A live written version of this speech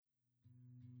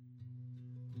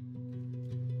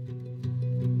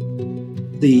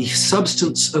the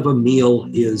substance of a meal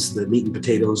is the meat and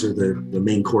potatoes or the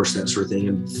main course, that sort of thing.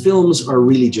 And films are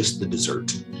really just the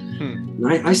dessert. And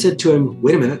I said to him,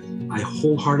 wait a minute, I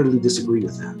wholeheartedly disagree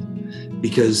with that,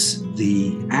 because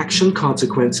the action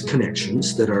consequence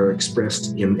connections that are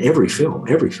expressed in every film,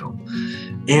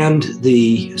 and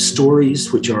the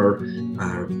stories which are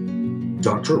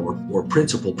doctrine or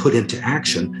principle put into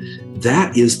action,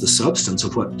 that is the substance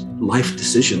of what life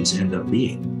decisions end up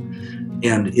being.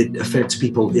 And it affects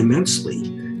people immensely,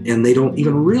 and they don't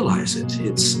even realize it.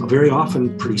 It's very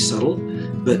often pretty subtle,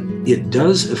 but it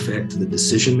does affect the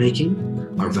decision-making,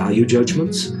 our value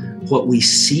judgments, what we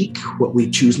seek, what we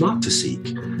choose not to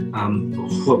seek,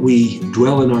 what we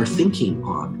dwell in our thinking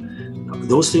on.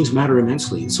 Those things matter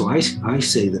immensely. So I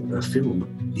say that a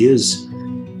film is,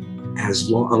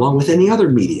 along with any other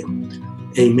medium,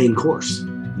 a main course,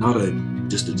 not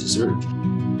just a dessert.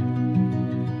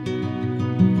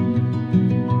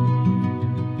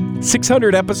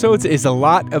 600 episodes is a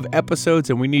lot of episodes,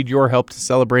 and we need your help to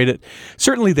celebrate it.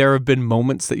 Certainly there have been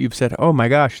moments that you've said, oh my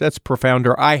gosh, that's profound,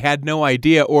 or I had no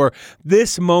idea, or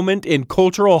this moment in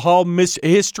Cultural Hall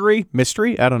mystery,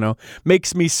 I don't know,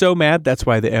 makes me so mad. That's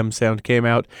why the M sound came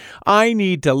out. I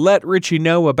need to let Richie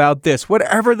know about this.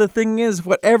 Whatever the thing is,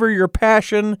 whatever your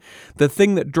passion, the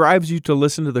thing that drives you to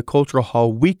listen to the Cultural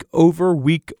Hall week over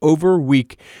week over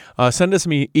week, send us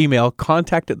an email,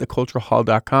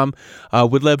 contact@theculturalhall.com.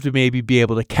 Would love to maybe be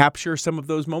able to capture some of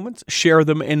those moments, share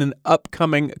them in an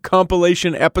upcoming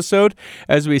compilation episode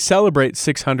as we celebrate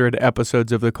 600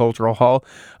 episodes of the Cultural Hall.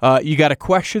 You got a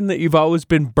question that you've always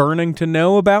been burning to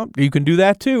know about? You can do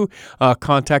that too.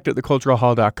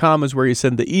 Contact@theculturalhall.com is where you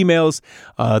send the emails,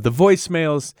 the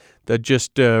voicemails, the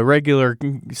just regular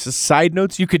side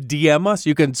notes. You could DM us.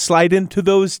 You can slide into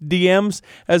those DMs,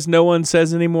 as no one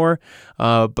says anymore.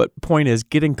 But point is,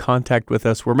 get in contact with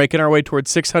us. We're making our way towards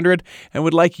 600 and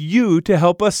would like you to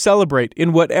help us celebrate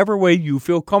in whatever way you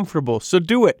feel comfortable. So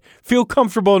do it. Feel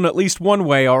comfortable in at least one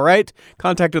way, all right?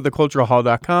 Contact at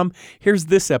theculturalhall.com. Here's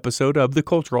this episode of The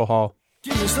Cultural Hall.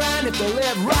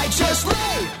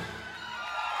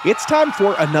 It's time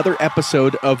for another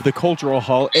episode of The Cultural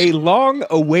Hall, a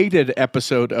long-awaited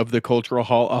episode of The Cultural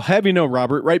Hall. I'll have you know,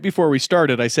 Robert, right before we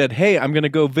started, I said, hey, I'm going to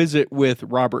go visit with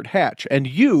Robert Hatch. And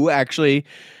you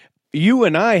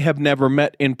and I have never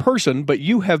met in person, but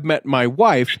you have met my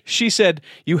wife. She said,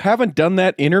 you haven't done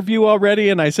that interview already?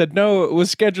 And I said, no, it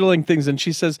was scheduling things. And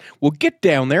she says, well, get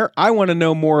down there. I want to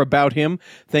know more about him.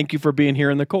 Thank you for being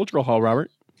here in The Cultural Hall, Robert.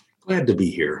 Glad to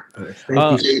be here. Thank you for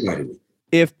inviting me.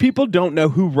 If people don't know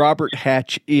who Robert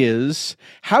Hatch is,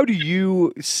 how do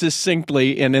you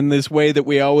succinctly, and in this way that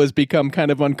we always become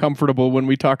kind of uncomfortable when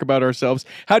we talk about ourselves,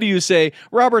 how do you say,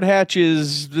 Robert Hatch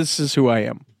this is who I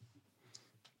am?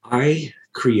 I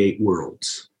create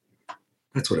worlds.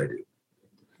 That's what I do.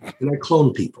 And I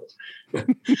clone people.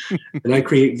 And I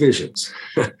create visions.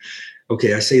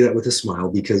 Okay, I say that with a smile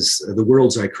because the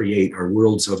worlds I create are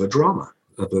worlds of a drama,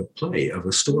 of a play, of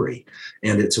a story.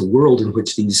 And it's a world in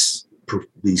which these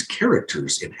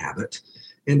characters inhabit,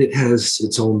 and it has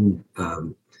its own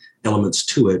elements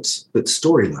to it, but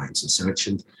storylines and such,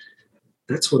 and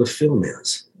that's what a film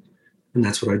is. And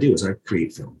that's what I do, is I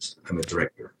create films. I'm a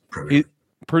director,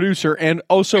 producer, and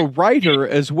also writer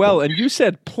as well. And you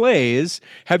said plays.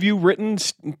 Have you written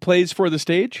plays for the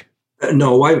stage?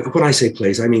 No, when I say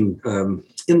plays, I mean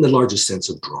in the largest sense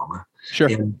of drama. Sure.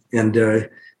 And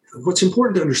what's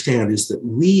important to understand is that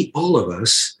all of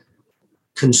us,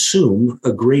 consume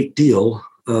a great deal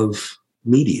of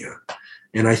media.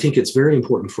 And I think it's very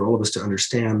important for all of us to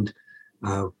understand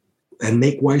and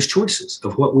make wise choices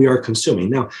of what we are consuming.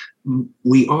 Now,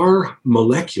 we are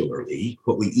molecularly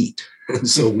what we eat. And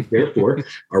so we therefore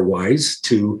are wise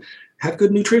to have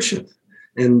good nutrition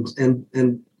and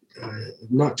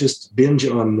not just binge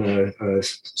on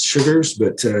sugars,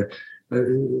 but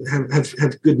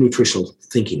have good nutritional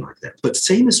thinking like that. But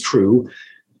same is true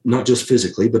not just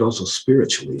physically, but also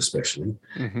spiritually, especially,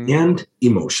 and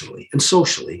emotionally, and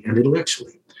socially, and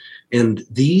intellectually. And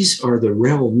these are the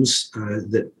realms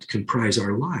that comprise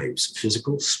our lives: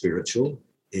 physical, spiritual,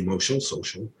 emotional,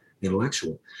 social,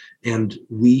 intellectual. And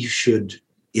we should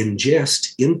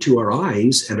ingest into our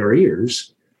eyes and our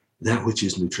ears that which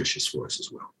is nutritious for us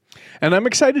as well. And I'm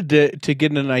excited to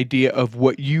get an idea of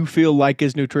what you feel like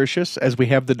is nutritious as we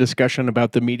have the discussion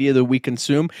about the media that we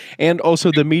consume and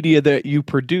also the media that you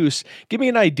produce. Give me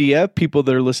an idea, people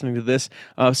that are listening to this,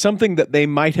 something that they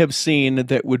might have seen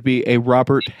that would be a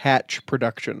Robert Hatch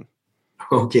production.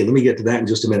 Okay, let me get to that in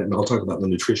just a minute, and I'll talk about the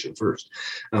nutrition first.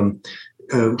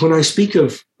 When I speak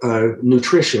of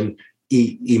nutrition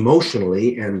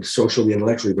emotionally and socially,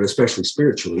 intellectually, but especially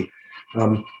spiritually,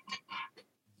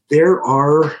 there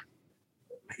are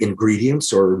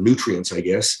ingredients or nutrients, I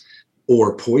guess,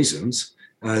 or poisons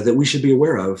that we should be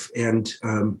aware of. And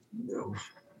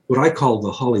what I call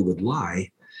the Hollywood lie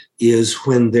is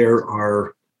when there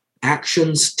are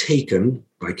actions taken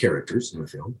by characters in a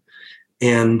film,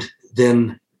 and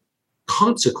then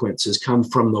consequences come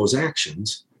from those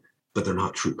actions, but they're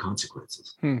not true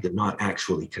consequences. They're not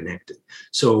actually connected.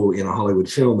 So in a Hollywood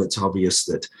film, it's obvious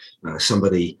that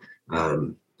somebody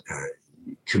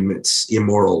commits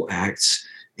immoral acts,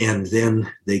 and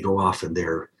then they go off and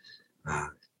they're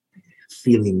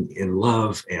feeling in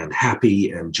love and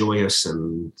happy and joyous,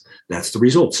 and that's the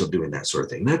results of doing that sort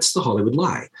of thing. That's the Hollywood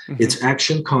lie. It's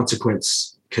action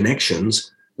consequence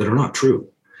connections that are not true.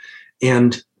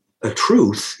 And a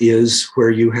truth is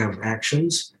where you have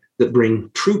actions that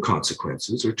bring true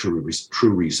consequences or true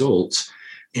results.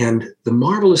 And the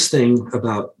marvelous thing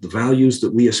about the values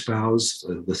that we espouse,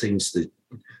 the things the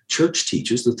church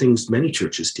teaches, the things many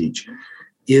churches teach,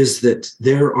 is that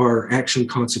there are action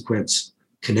consequence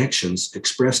connections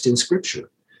expressed in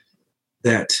Scripture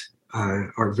that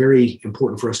are very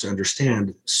important for us to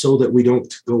understand, so that we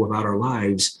don't go about our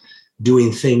lives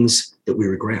doing things that we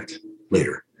regret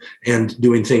later, and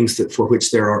doing things that for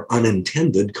which there are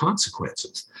unintended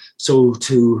consequences. So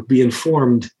to be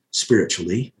informed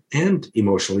spiritually and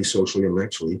emotionally, socially,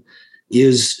 intellectually,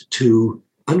 is to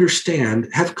understand,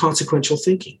 have consequential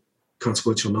thinking,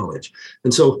 consequential knowledge.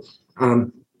 And so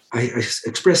I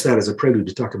express that as a prelude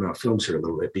to talk about films here a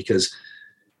little bit, because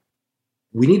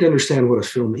we need to understand what a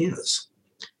film is.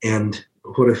 And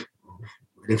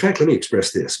in fact, let me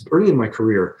express this. Early in my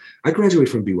career, I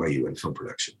graduated from BYU in film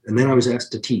production. And then I was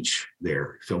asked to teach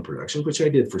there film production, which I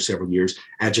did for several years,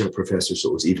 adjunct professor, so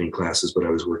it was evening classes, but I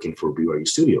was working for BYU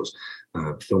Studios,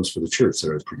 films for the church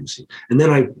that I was producing. And then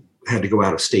I had to go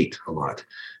out of state a lot.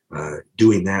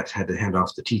 Doing that, had to hand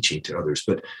off the teaching to others.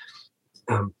 But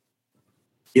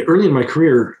early in my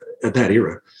career at that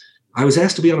era, I was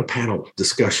asked to be on a panel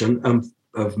discussion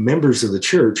of members of the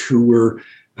church who were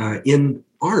in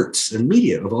arts and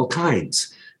media of all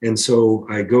kinds. And so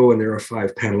I go, and there are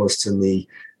 5 panelists, and the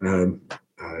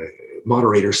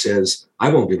moderator says, I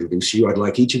won't introduce you. I'd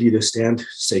like each of you to stand,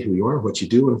 say who you are, what you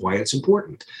do, and why it's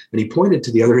important. And he pointed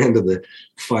to the other end of the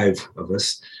 5 of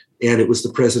us, and it was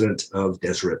the president of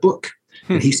Deseret Book.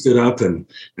 And he stood up and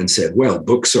said, well,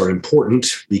 books are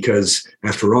important because,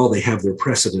 after all, they have their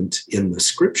precedent in the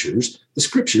Scriptures. The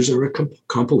Scriptures are a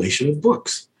compilation of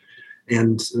books,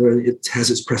 and it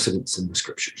has its precedence in the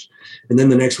Scriptures. And then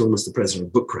the next one was the president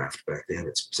of Bookcraft back then.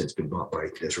 It's since been bought by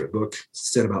Deseret Book.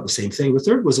 Said about the same thing. The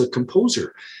third was a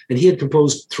composer, and he had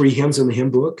composed 3 hymns in the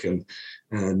hymn book and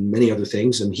many other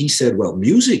things. And he said, well,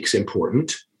 music's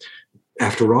important.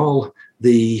 After all,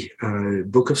 the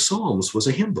book of Psalms was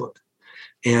a hymn book.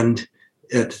 And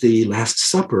at the Last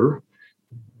Supper,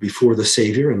 before the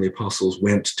Savior and the apostles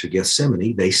went to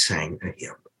Gethsemane, they sang a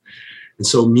hymn. And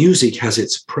so music has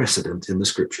its precedent in the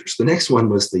Scriptures. The next one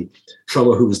was the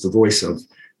fellow who was the voice of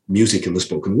music in the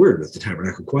spoken word with the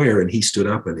Tabernacle Choir, and he stood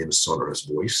up, and in a sonorous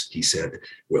voice, he said,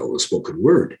 well, the spoken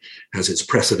word has its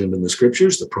precedent in the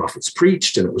Scriptures. The prophets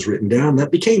preached, and it was written down.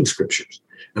 That became Scriptures.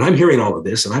 And I'm hearing all of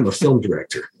this, and I'm a film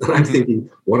director, and I'm thinking,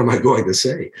 what am I going to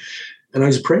say? And I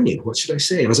was praying, what should I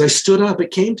say? And as I stood up,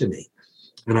 it came to me.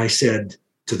 And I said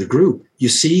to the group, you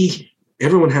see,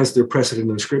 everyone has their precedent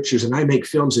in the Scriptures, and I make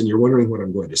films, and you're wondering what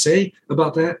I'm going to say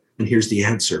about that? And here's the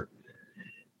answer.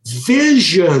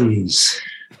 Visions.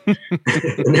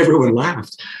 And everyone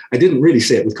laughed. I didn't really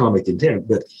say it with comic intent,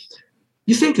 but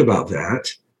you think about that.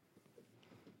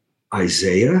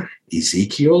 Isaiah,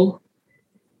 Ezekiel,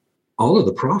 all of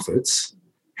the prophets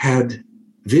had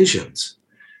visions.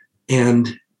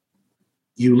 And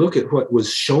you look at what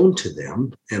was shown to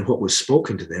them and what was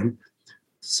spoken to them,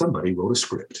 somebody wrote a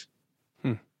script.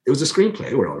 It was a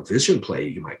screenplay, or a vision play,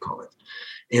 you might call it.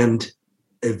 And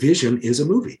a vision is a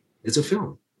movie. It's a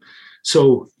film.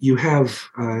 So you have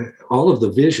all of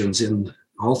the visions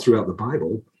all throughout the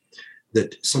Bible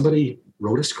that somebody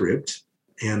wrote a script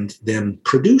and then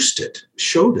produced it,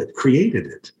 showed it, created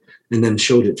it, and then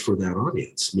showed it for that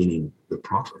audience, meaning the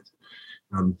prophet.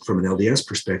 From an LDS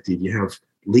perspective, you have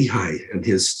Lehi and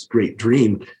his great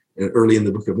dream early in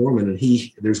the Book of Mormon, and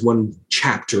there's one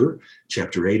chapter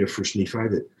 8 of First Nephi,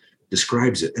 that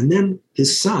describes it. And then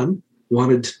his son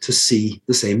wanted to see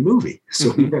the same movie,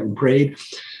 so he went and prayed,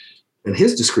 and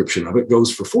his description of it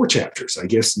goes for 4 chapters. I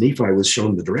guess Nephi was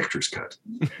shown the director's cut.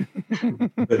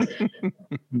 But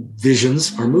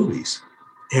visions are movies,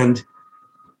 and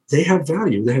they have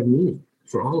value, they have meaning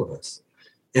for all of us.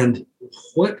 And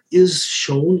what is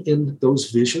shown in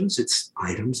those visions? It's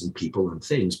items and people and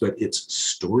things, but it's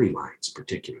storylines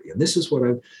particularly. And this is what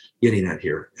I'm getting at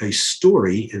here. A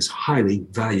story is highly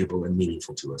valuable and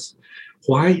meaningful to us.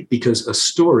 Why? Because a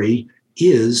story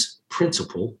is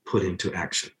principle put into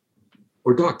action,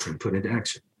 or doctrine put into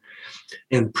action.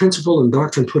 And principle and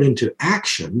doctrine put into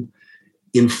action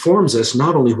informs us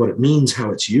not only what it means,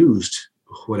 how it's used,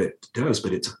 what it does,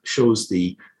 but it shows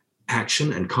the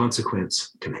action and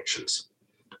consequence connections.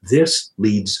 This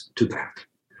leads to that.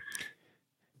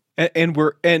 And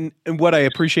what I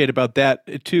appreciate about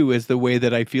that too is the way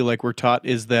that I feel like we're taught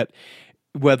is that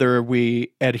whether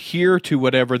we adhere to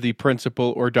whatever the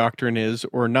principle or doctrine is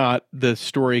or not, the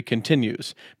story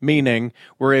continues. Meaning,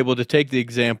 we're able to take the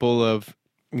example of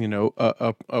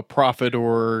a prophet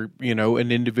or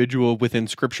an individual within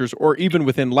scriptures or even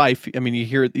within life. I mean,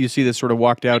 you see this sort of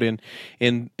walked out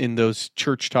in those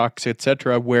church talks,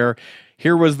 etc., where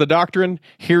here was the doctrine,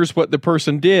 here's what the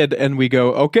person did, and we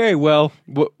go, okay, well,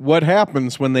 what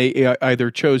happens when they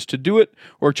either chose to do it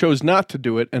or chose not to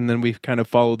do it, and then we kind of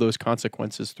follow those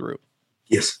consequences through.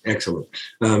 Yes, excellent.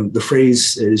 The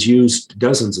phrase is used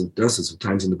dozens and dozens of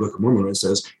times in the Book of Mormon when it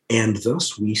says, "And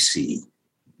thus we see."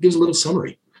 It gives a little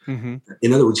summary. Mm-hmm.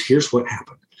 In other words, here's what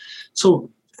happened.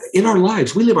 So in our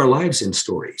lives, we live our lives in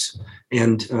stories,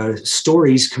 and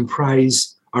stories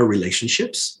comprise our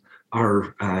relationships,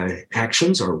 our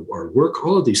actions, our work,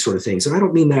 all of these sort of things. And I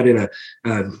don't mean that in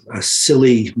a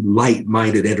silly,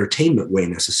 light-minded entertainment way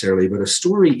necessarily, but a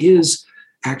story is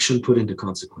action put into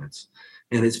consequence.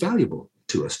 And it's valuable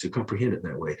to us to comprehend it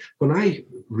that way. When I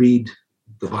read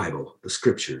the Bible, the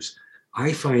scriptures,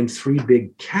 I find three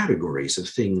big categories of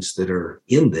things that are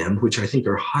in them, which I think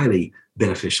are highly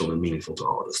beneficial and meaningful to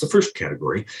all of us. The first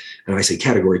category, and I say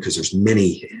category because there's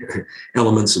many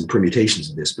elements and permutations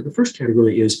of this, but the first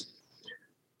category is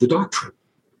the doctrine.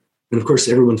 And of course,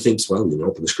 everyone thinks, well,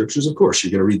 open the scriptures, of course,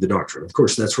 you're going to read the doctrine. Of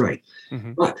course, that's right.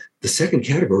 Mm-hmm. But the second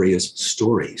category is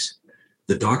stories,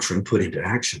 the doctrine put into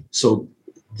action. So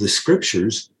the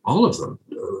scriptures, all of them,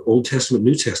 Old Testament,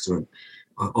 New Testament,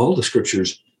 all the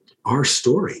scriptures are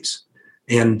stories.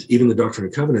 And even the Doctrine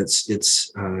and Covenants,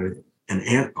 it's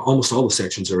almost all the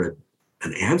sections are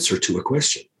an answer to a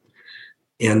question.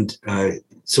 And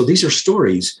so these are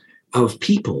stories of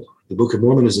people. The Book of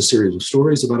Mormon is a series of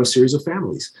stories about a series of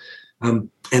families.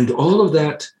 And all of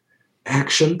that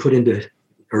action put into,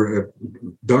 or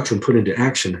doctrine put into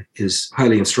action is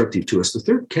highly instructive to us. The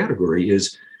third category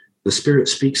is the Spirit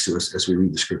speaks to us as we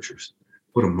read the scriptures.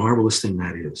 What a marvelous thing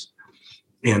that is.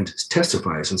 And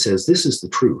testifies and says, this is the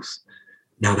truth.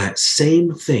 Now that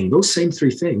same thing, those same three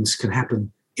things can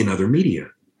happen in other media,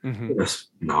 mm-hmm. in a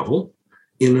novel,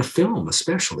 in a film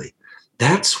especially.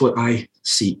 That's what I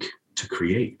seek to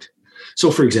create.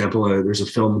 So for example, there's a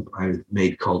film I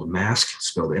made called Mask,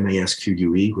 spelled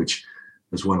M-A-S-Q-U-E, which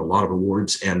has won a lot of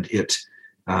awards. And it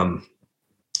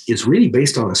is really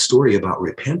based on a story about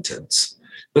repentance,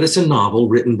 but it's a novel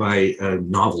written by a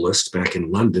novelist back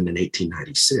in London in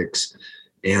 1896.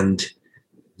 And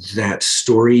that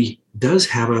story does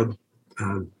have a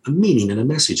meaning and a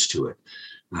message to it.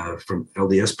 From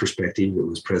LDS perspective, it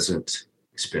was President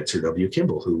Spencer W.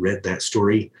 Kimball who read that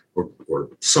story or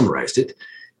summarized it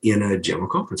in a general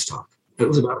conference talk. It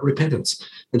was about repentance.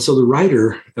 And so a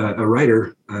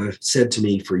writer said to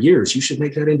me for years, you should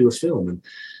make that into a film.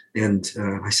 And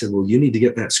I said, well, you need to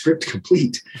get that script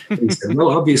complete. And he said, well,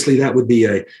 obviously that would be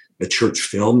a church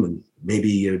film and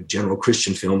maybe a general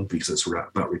Christian film because it's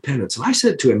about repentance. And I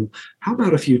said to him, how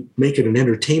about if you make it an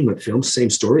entertainment film, same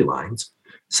storylines,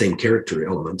 same character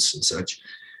elements and such.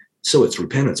 So it's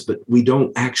repentance, but we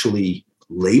don't actually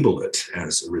label it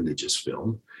as a religious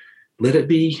film. Let it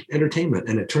be entertainment.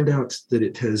 And it turned out that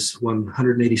it has won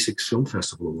 186 film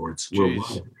festival awards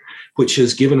worldwide, which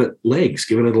has given it legs,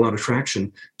 given it a lot of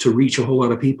traction to reach a whole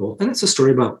lot of people. And it's a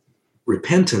story about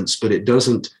repentance, but it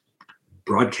doesn't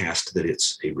broadcast that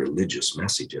it's a religious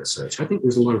message as such. I think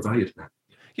there's a lot of value to that.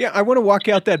 Yeah, I want to walk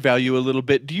out that value a little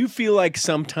bit. Do you feel like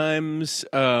sometimes,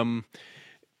 and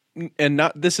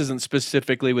this isn't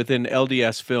specifically within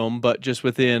LDS film, but just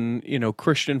within,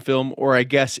 Christian film, or I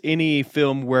guess any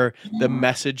film where the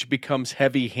message becomes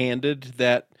heavy-handed,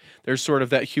 that there's sort of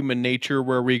that human nature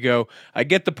where we go, I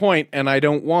get the point and I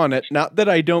don't want it. Not that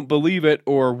I don't believe it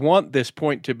or want this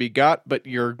point to be got, but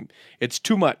it's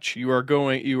too much. You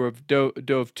have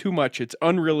dove too much. It's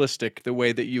unrealistic the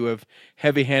way that you have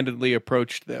heavy-handedly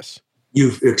approached this.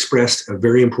 You've expressed a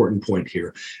very important point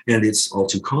here, and it's all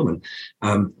too common.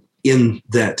 In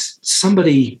that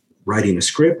somebody writing a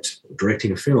script,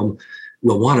 directing a film,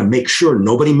 will want to make sure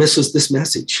nobody misses this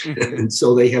message. Mm-hmm. And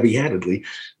so they heavy-handedly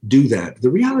do that.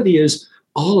 The reality is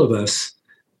all of us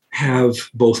have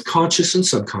both conscious and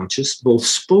subconscious, both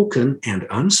spoken and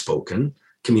unspoken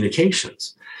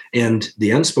communications. And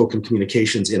the unspoken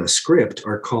communications in a script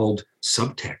are called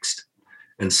subtext.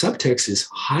 And subtext is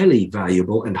highly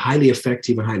valuable and highly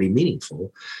effective and highly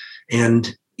meaningful.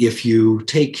 And if you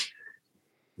take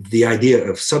the idea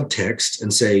of subtext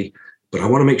and say, but I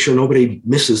want to make sure nobody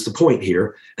misses the point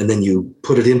here, and then you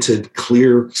put it into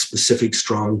clear, specific,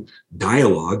 strong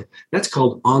dialogue, that's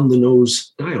called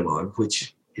on-the-nose dialogue,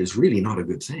 which is really not a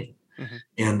good thing. Mm-hmm.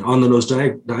 And on-the-nose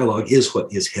dialogue is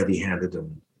what is heavy-handed,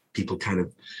 and people kind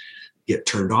of get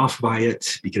turned off by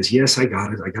it because, yes, I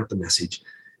got it, I got the message.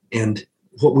 And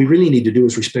what we really need to do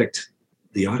is respect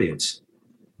the audience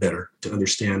better, to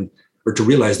understand or to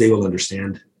realize they will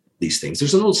understand these things.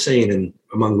 There's an old saying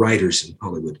among writers in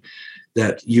Hollywood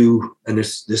that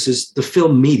this is the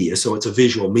film media, so it's a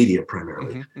visual media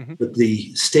primarily, mm-hmm, mm-hmm. But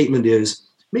the statement is,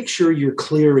 make sure you're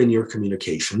clear in your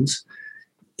communications,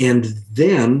 and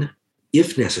then,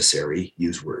 if necessary,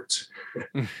 use words.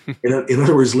 In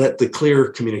other words, let the clear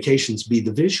communications be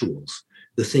the visuals,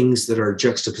 the things that are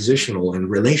juxtapositional and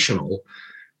relational,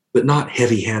 but not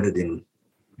heavy-handed in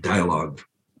dialogue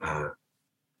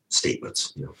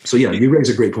statements. So yeah, you raise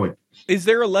a great point. Is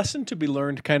there a lesson to be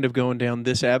learned, kind of going down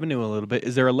this avenue a little bit?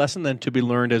 Is there a lesson then to be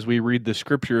learned as we read the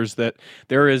scriptures that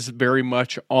there is very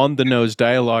much on-the-nose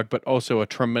dialogue, but also a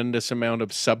tremendous amount of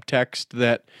subtext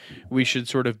that we should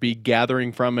sort of be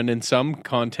gathering from, and in some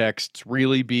contexts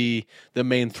really be the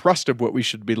main thrust of what we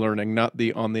should be learning, not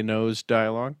the on-the-nose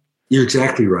dialogue? You're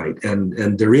exactly right.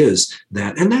 And there is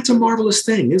that. And that's a marvelous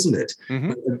thing, isn't it?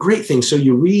 Mm-hmm. A great thing. So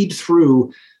you read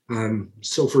through,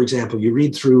 for example, you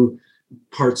read through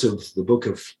parts of the book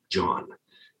of John,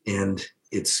 and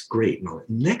it's great. Now,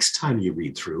 next time you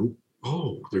read through,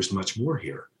 there's much more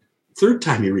here. Third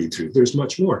time you read through, there's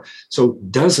much more. So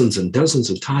dozens and dozens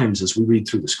of times as we read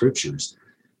through the scriptures,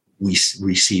 we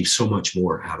receive so much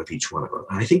more out of each one of them.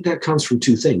 And I think that comes from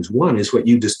two things. One is what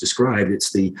you just described.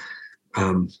 It's the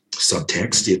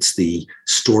subtext, it's the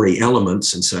story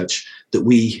elements and such that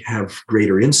we have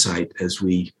greater insight as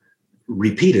we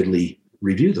repeatedly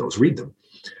read them.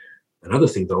 Another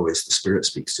thing, though, is the Spirit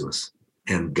speaks to us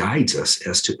and guides us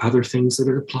as to other things that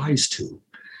it applies to.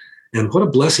 And what a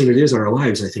blessing it is in our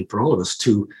lives, I think, for all of us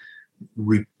to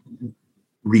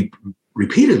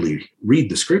repeatedly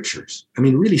read the scriptures. I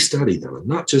mean, really study them, and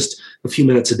not just a few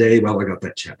minutes a day, well, I got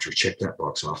that chapter, check that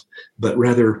box off, but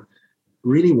rather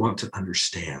really want to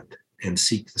understand and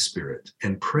seek the Spirit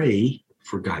and pray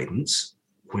for guidance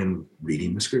when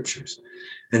reading the scriptures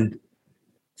and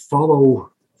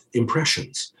follow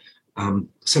impressions.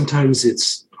 Sometimes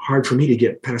it's hard for me to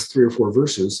get past 3 or 4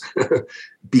 verses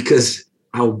because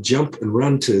I'll jump and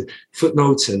run to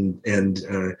footnotes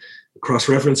and cross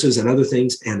references and other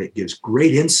things, and it gives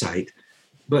great insight.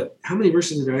 But how many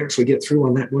verses did I actually get through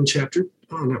on that one chapter?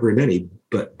 Oh, not very many,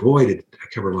 but boy, did I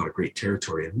cover a lot of great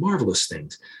territory and marvelous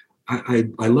things. I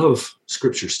love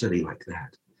scripture study like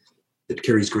that. It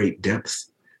carries great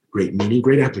depth, great meaning,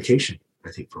 great application,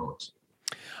 I think, for all of us.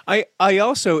 I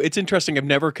also, it's interesting, I've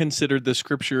never considered the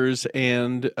scriptures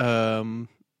and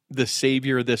the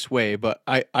Savior this way, but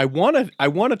I want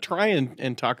to try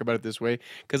and talk about it this way,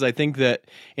 because I think that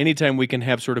anytime we can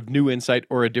have sort of new insight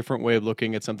or a different way of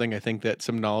looking at something, I think that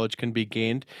some knowledge can be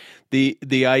gained.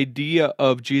 The idea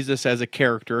of Jesus as a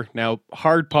character, now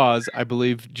hard pause, I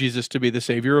believe Jesus to be the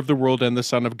Savior of the world and the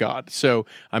Son of God. So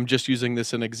I'm just using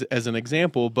this as an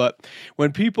example, but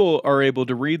when people are able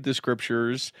to read the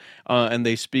scriptures and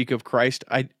they speak of Christ,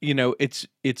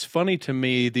 it's funny to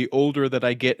me, the older that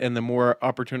I get and the more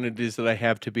opportunities that I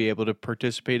have to be able to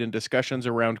participate in discussions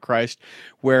around Christ,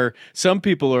 where some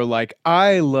people are like,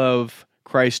 I love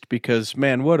Christ because,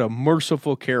 man, what a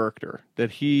merciful character,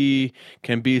 that he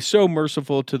can be so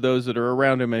merciful to those that are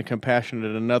around him and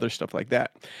compassionate and other stuff like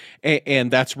that. And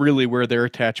that's really where their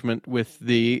attachment with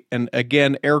and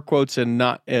again, air quotes and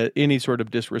not any sort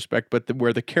of disrespect, but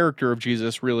where the character of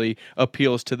Jesus really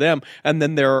appeals to them. And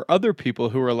then there are other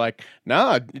people who are like,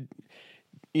 nah,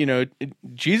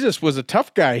 Jesus was a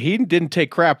tough guy. He didn't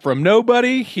take crap from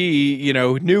nobody. He,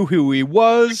 knew who he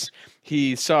was.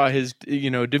 He saw his,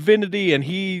 divinity, and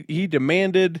he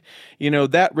demanded,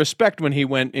 that respect when he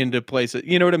went into places.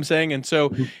 You know what I'm saying? And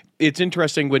so it's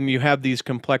interesting when you have these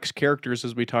complex characters,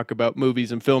 as we talk about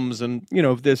movies and films, and,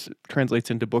 this translates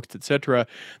into books, etc.,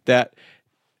 that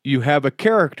you have a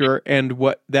character, and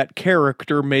what that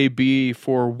character may be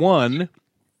for one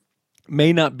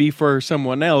may not be for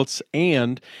someone else,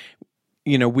 and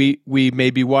we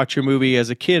maybe watch a movie as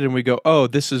a kid and we go, oh,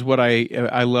 this is what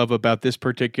I love about this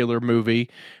particular movie.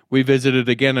 We visit it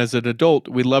again as an adult.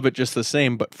 We love it just the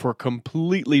same, but for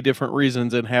completely different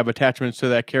reasons, and have attachments to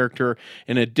that character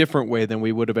in a different way than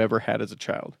we would have ever had as a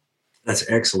child. That's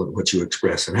excellent what you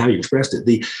expressed and how you expressed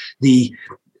it. The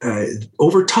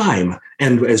over time,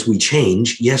 and as we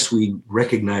change, yes, we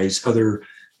recognize other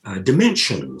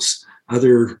dimensions,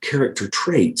 other character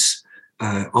traits,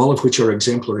 all of which are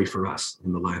exemplary for us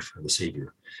in the life of the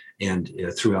Savior and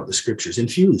throughout the Scriptures,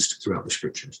 infused throughout the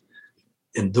Scriptures.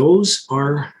 And those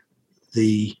are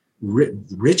the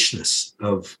richness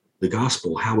of the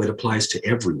gospel, how it applies to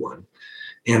everyone.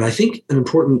 And I think an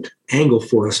important angle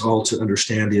for us all to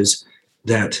understand is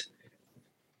that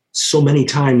so many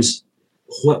times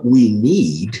what we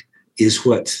need is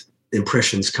what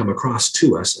impressions come across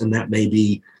to us. And that may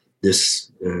be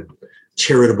this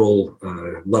charitable,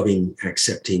 loving,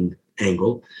 accepting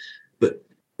angle. But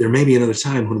there may be another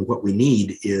time when what we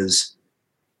need is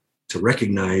to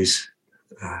recognize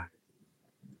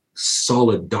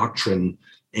solid doctrine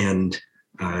and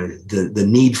the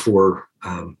need for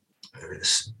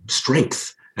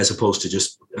strength, as opposed to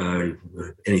just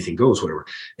anything goes, whatever.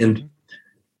 And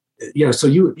so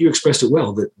you expressed it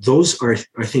well, that those are,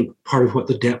 I think, part of what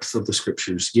the depth of the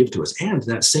Scriptures give to us. And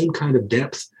that same kind of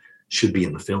depth should be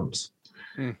in the films,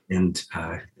 and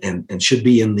should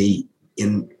be in the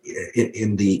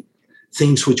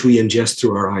things which we ingest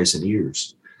through our eyes and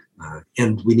ears.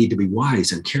 And we need to be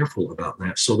wise and careful about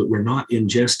that, so that we're not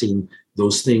ingesting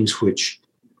those things which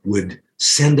would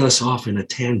send us off in a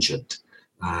tangent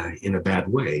in a bad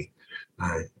way,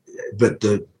 but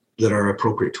that are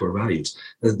appropriate to our values.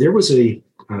 There was an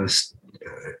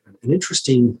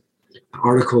interesting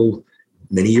article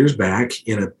many years back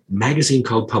in a magazine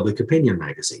called Public Opinion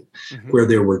Magazine, where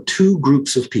there were two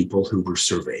groups of people who were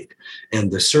surveyed.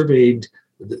 And the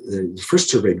first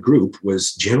surveyed group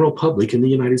was general public in the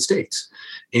United States.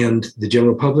 And the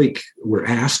general public were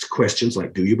asked questions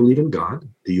like, do you believe in God?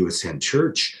 Do you attend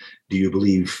church? Do you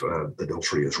believe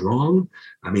adultery is wrong?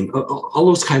 I mean, all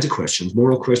those kinds of questions,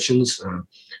 moral questions,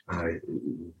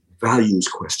 values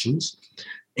questions.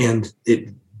 And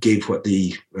it gave what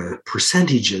the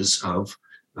percentages of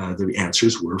the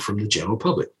answers were from the general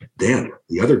public. Then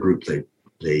the other group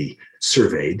they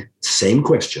surveyed, same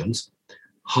questions,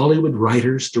 Hollywood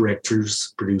writers,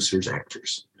 directors, producers,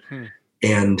 actors.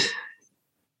 And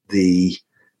the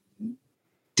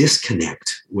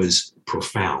disconnect was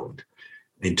profound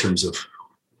in terms of,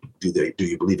 do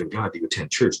you believe in God? Do you attend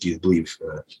church? Do you believe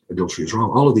adultery is wrong?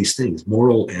 All of these things,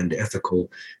 moral and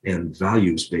ethical and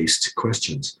values-based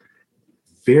questions.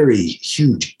 Very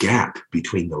huge gap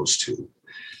between those two.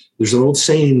 There's an old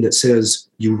saying that says,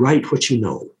 you write what you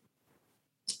know.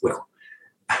 Well,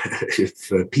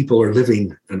 if people are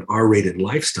living an R-rated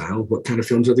lifestyle, what kind of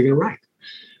films are they going to write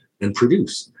and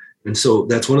produce? And so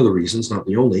that's one of the reasons, not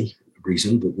the only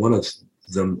reason, but one of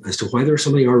them as to why there are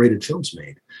so many R-rated films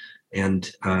made,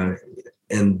 and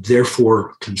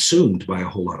therefore consumed by a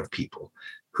whole lot of people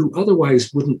who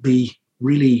otherwise wouldn't be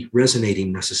really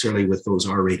resonating necessarily with those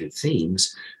R-rated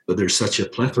themes. But there's such a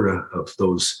plethora of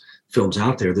those films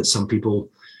out there that some people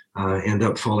end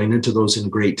up falling into those in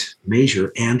great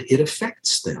measure, and it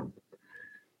affects them,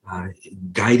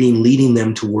 leading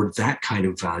them toward that kind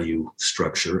of value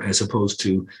structure, as opposed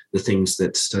to the things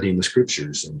that studying the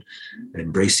Scriptures and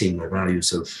embracing the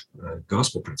values of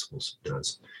gospel principles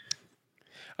does.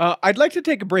 I'd like to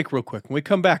take a break real quick. When we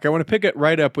come back, I want to pick it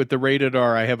right up with the Rated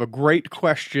R. I have a great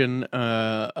question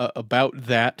about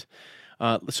that,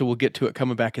 so we'll get to it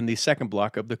coming back in the second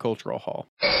block of the Cultural Hall.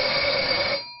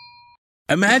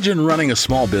 Imagine running a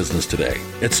small business today.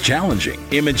 It's challenging.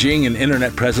 Imaging and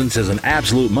internet presence is an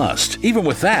absolute must. Even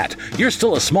with that, you're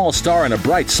still a small star in a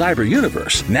bright cyber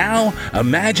universe. Now,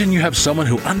 imagine you have someone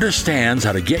who understands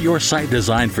how to get your site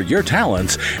designed for your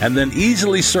talents and then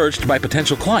easily searched by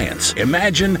potential clients.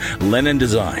 Imagine Lennon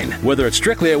Design. Whether it's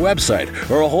strictly a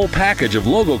website or a whole package of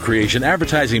logo creation,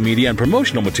 advertising media, and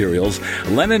promotional materials,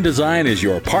 Lennon Design is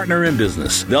your partner in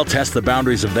business. They'll test the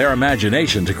boundaries of their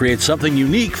imagination to create something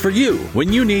unique for you.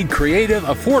 When you need creative,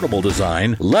 affordable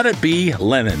design, let it be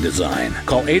Lennon Design.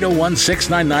 Call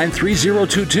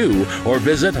 801-699-3022 or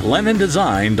visit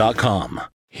LennonDesign.com.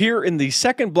 Here in the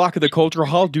second block of the Cultural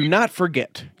Hall, do not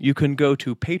forget, you can go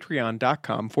to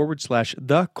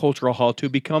patreon.com/the Cultural Hall to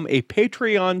become a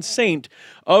Patreon saint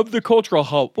of the Cultural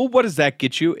Hall. Well, what does that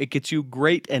get you? It gets you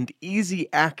great and easy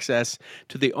access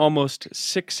to the almost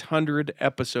 600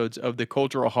 episodes of the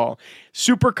Cultural Hall.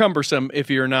 Super cumbersome if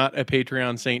you're not a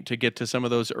Patreon saint to get to some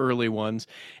of those early ones,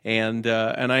 and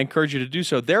I encourage you to do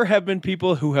so. There have been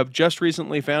people who have just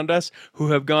recently found us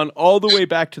who have gone all the way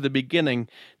back to the beginning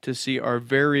to see our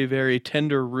very, very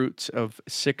tender roots of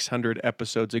 600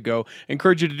 episodes ago.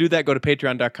 Encourage you to do that. Go to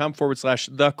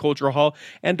patreon.com/The Cultural Hall.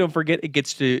 And don't forget, it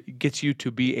gets you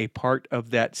to be a part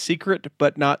of that secret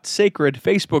but not sacred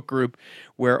Facebook group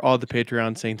where all the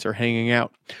Patreon saints are hanging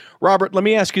out. Robert, let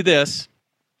me ask you this.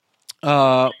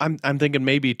 I'm thinking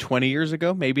maybe 20 years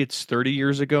ago, maybe it's 30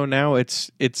 years ago now.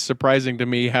 It's surprising to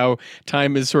me how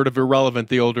time is sort of irrelevant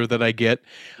the older that I get.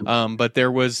 But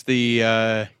there was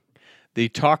the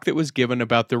talk that was given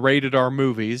about the rated R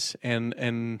movies,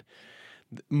 and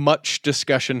much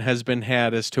discussion has been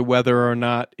had as to whether or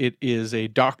not it is a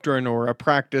doctrine or a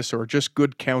practice or just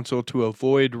good counsel to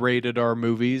avoid rated R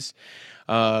movies.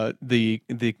 The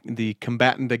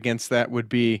combatant against that would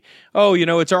be,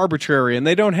 it's arbitrary and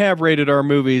they don't have rated R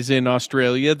movies in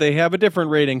Australia. They have a different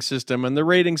rating system, and the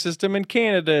rating system in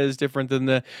Canada is different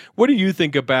than what do you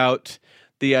think about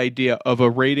the idea of a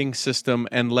rating system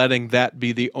and letting that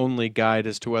be the only guide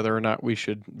as to whether or not we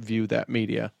should view that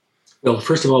media? Well,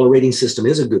 first of all, a rating system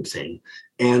is a good thing.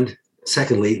 And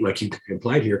secondly, like you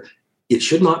implied here, it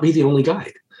should not be the only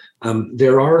guide.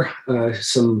 There are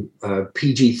some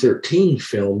PG-13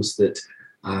 films that,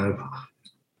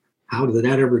 how did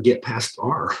that ever get past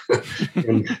R?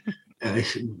 and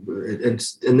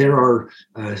there are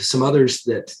some others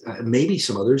that, maybe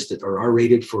some others that are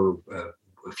R-rated for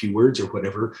a few words or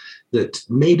whatever, that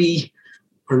maybe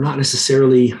are not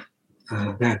necessarily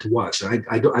bad to watch.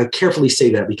 I carefully say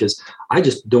that because I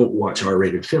just don't watch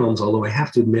R-rated films, although I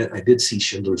have to admit I did see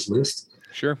Schindler's List.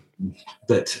 Sure.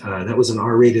 But that was an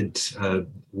R-rated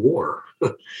war.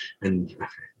 And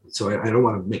so I don't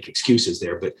want to make excuses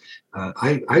there, but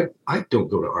I don't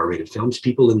go to R-rated films.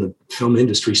 People in the film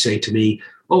industry say to me,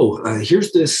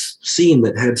 here's this scene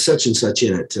that had such and such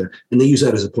in it. And they use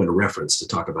that as a point of reference to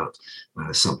talk about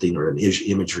something or an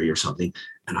imagery or something.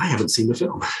 And I haven't seen the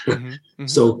film. Mm-hmm, mm-hmm.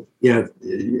 So, yeah,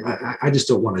 I just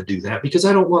don't want to do that because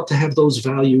I don't want to have those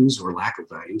values or lack of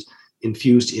values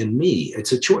infused in me.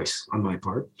 It's a choice on my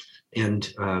part.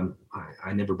 And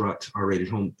I never brought R-rated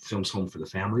films home for the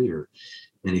family or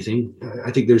anything.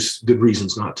 I think there's good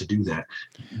reasons not to do that.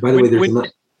 By the way,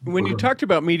 when you talked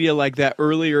about media like that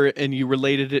earlier and you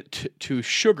related it to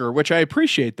sugar, which I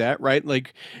appreciate that, right?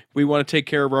 Like we want to take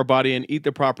care of our body and eat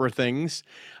the proper things.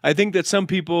 I think that some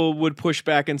people would push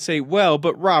back and say, well,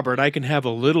 but Robert, I can have a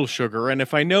little sugar. And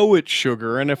if I know it's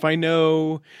sugar and if I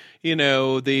know,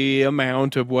 the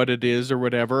amount of what it is or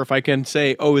whatever, if I can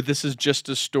say, this is just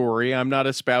a story, I'm not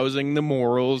espousing the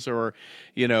morals or,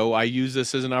 I use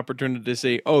this as an opportunity to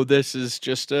say, this is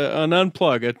just an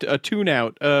unplug, a tune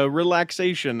out, a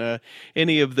relaxation,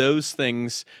 any of those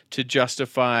things to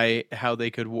justify how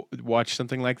they could watch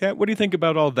something like that. What do you think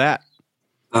about all that?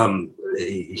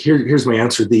 Here's my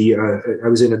answer. I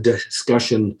was in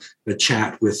a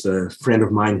chat with a friend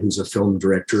of mine who's a film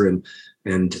director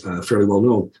and fairly well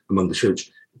known among the church.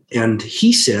 And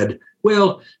he said,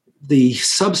 well, the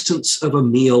substance of a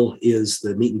meal is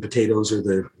the meat and potatoes or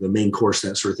the main course,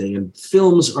 that sort of thing. And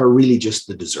films are really just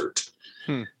the dessert.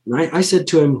 And I said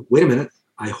to him, wait a minute,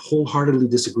 I wholeheartedly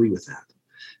disagree with that.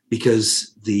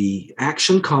 Because the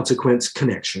action consequence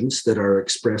connections that are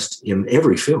expressed in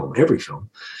every film,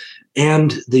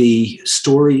 and the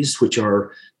stories which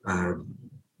are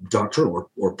doctrine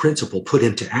or principle put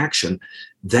into action,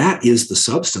 that is the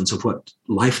substance of what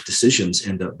life decisions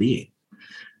end up being.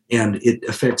 And it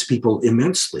affects people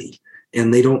immensely,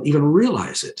 and they don't even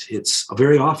realize it. It's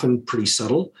very often pretty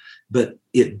subtle, but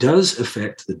it does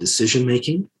affect the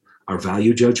decision-making, our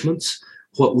value judgments,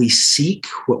 what we seek,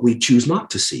 what we choose not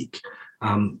to seek,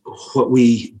 what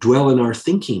we dwell in our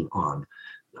thinking on.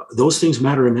 Those things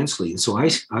matter immensely. And so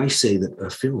I say that a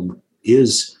film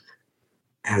is,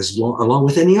 along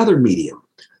with any other medium,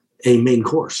 a main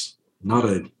course, not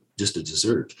just a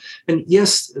dessert. And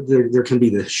yes, there can be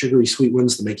the sugary sweet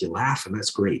ones that make you laugh, and that's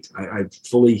great. I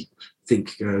fully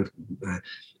think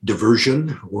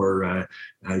diversion or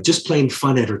just plain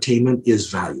fun entertainment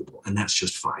is valuable, and that's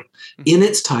just fine in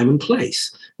its time and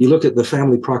place. You look at the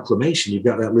Family Proclamation, you've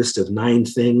got that list of 9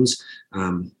 things,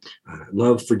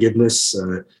 love, forgiveness,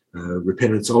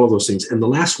 repentance, all of those things. And the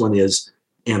last one is,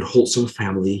 and wholesome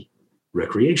family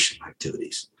recreation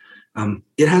activities.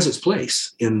 It has its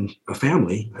place in a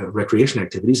family, recreation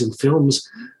activities, and films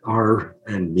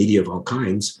and media of all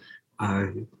kinds,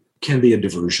 can be a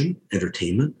diversion,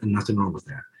 entertainment, and nothing wrong with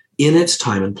that. in its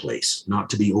time and place, not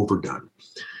to be overdone.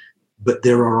 But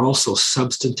there are also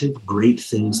substantive, great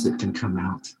things that can come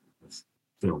out of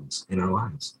films in our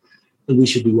lives. And we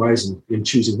should be wise in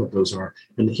choosing what those are.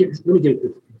 And here, let me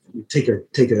take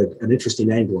an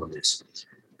interesting angle on this.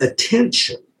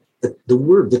 Attention,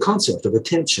 the concept of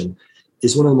attention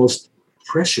is one of the most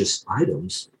precious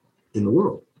items in the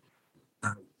world.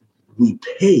 We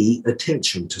pay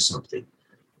attention to something,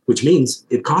 which means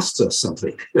it costs us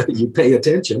something. You pay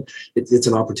attention. It's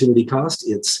an opportunity cost.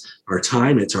 It's our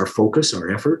time. It's our focus, our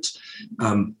efforts.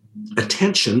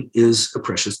 Attention is a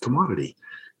precious commodity.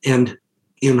 And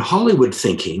in Hollywood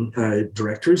thinking,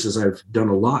 directors, as I've done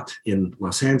a lot in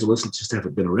Los Angeles, and just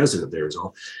haven't been a resident there is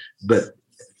all, but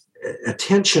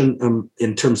attention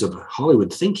in terms of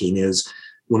Hollywood thinking is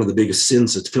one of the biggest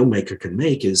sins that a filmmaker can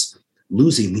make is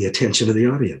losing the attention of the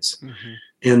audience. Mm-hmm.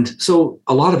 And so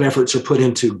a lot of efforts are put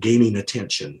into gaining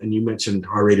attention. And you mentioned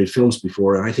R-rated films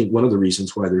before. And I think one of the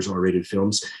reasons why there's R-rated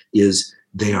films is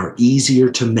they are easier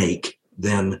to make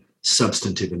than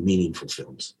substantive and meaningful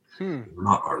films.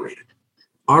 Not R-rated.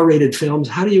 R-rated films,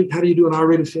 how do you do an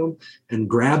R-rated film and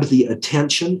grab the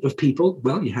attention of people?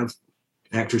 Well, you have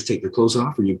actors take their clothes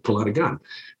off or you pull out a gun.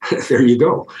 There you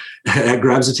go. That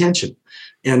grabs attention.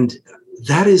 And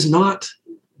that is not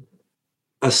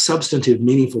a substantive,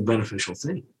 meaningful, beneficial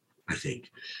thing, I think.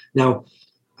 Now,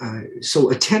 so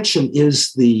attention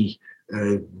is the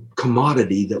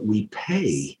commodity that we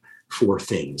pay for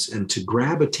things. And to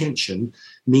grab attention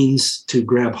means to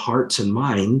grab hearts and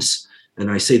minds. And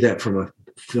I say that from a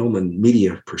film and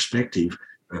media perspective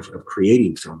of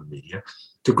creating film and media,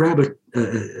 to grab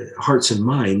hearts and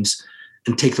minds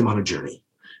and take them on a journey.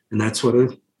 And that's what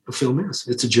a film is.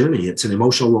 It's a journey. It's an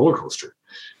emotional roller coaster.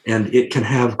 And it can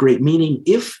have great meaning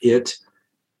if it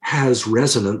has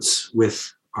resonance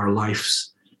with our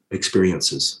life's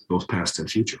experiences, both past and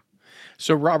future.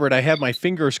 So, Robert, I have my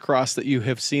fingers crossed that you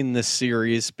have seen this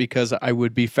series because I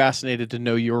would be fascinated to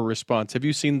know your response. Have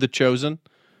you seen The Chosen?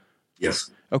 Yes.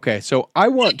 Okay, so I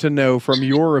want to know from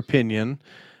your opinion,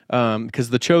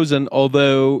 because The Chosen,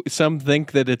 although some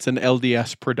think that it's an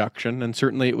LDS production, and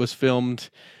certainly it was filmed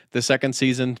the second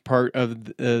season, part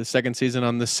of the second season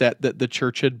on the set that the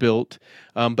church had built.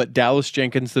 But Dallas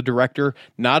Jenkins, the director,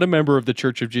 not a member of the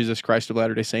Church of Jesus Christ of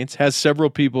Latter-day Saints, has several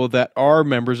people that are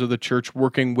members of the church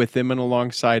working with him and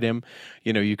alongside him.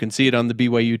 You know, you can see it on the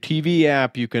BYU TV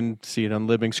app. You can see it on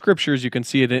Living Scriptures. You can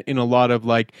see it in a lot of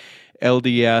like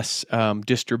LDS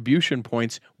distribution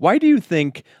points. Why do you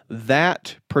think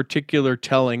that particular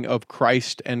telling of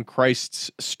Christ and Christ's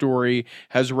story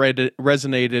has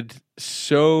resonated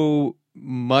so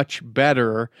much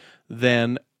better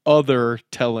than other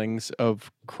tellings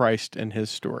of Christ and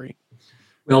his story?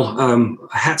 Well,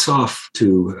 hats off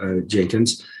to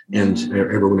Jenkins and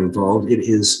everyone involved. It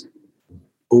is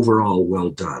overall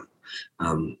well done.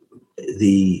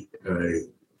 The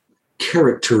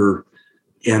character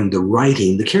and the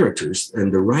writing, the characters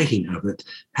and the writing of it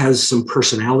has some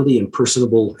personality and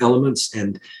personable elements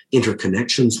and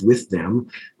interconnections with them,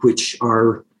 which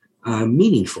are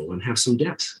meaningful and have some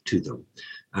depth to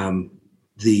them.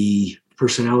 The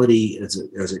personality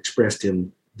as expressed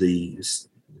in the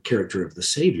character of the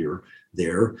Savior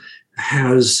there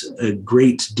has a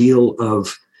great deal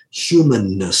of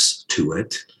humanness to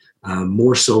it,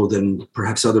 more so than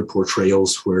perhaps other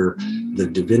portrayals where the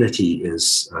divinity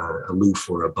is aloof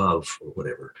or above or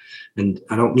whatever. And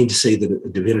I don't mean to say that a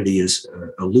divinity is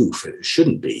aloof. It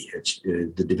shouldn't be.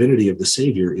 The divinity of the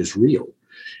Savior is real.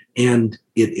 And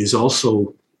it is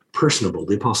also personable.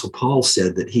 The Apostle Paul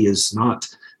said that he is not,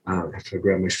 I have to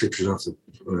grab my scriptures off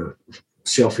the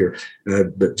shelf here,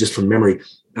 but just from memory,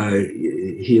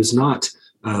 he is not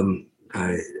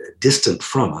distant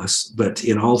from us, but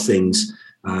in all things,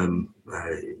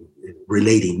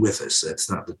 relating with us. That's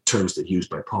not the terms that are used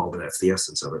by Paul, but that's the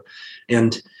essence of it.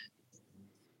 And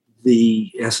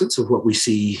the essence of what we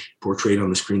see portrayed on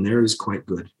the screen there is quite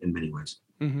good in many ways.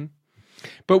 Mm-hmm.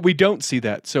 But we don't see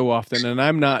that so often. And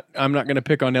I'm not going to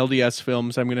pick on LDS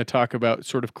films. I'm going to talk about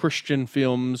sort of Christian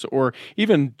films or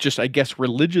even just, I guess,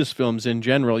 religious films in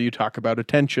general. You talk about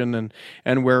attention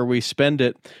and where we spend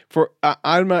it.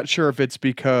 I'm not sure if it's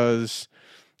because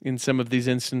in some of these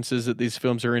instances that these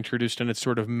films are introduced and it's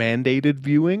sort of mandated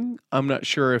viewing. I'm not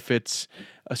sure if it's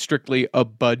strictly a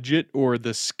budget or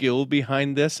the skill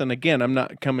behind this. And again, I'm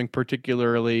not coming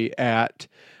particularly at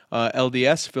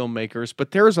LDS filmmakers,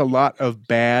 but there's a lot of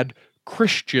bad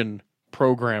Christian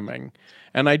programming.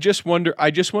 And I just wonder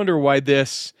why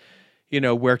this,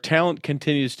 where talent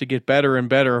continues to get better and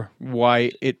better,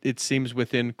 why it seems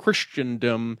within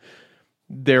Christendom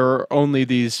there are only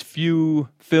these few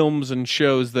films and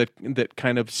shows that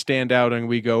kind of stand out and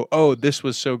we go, oh, this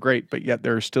was so great, but yet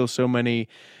there are still so many,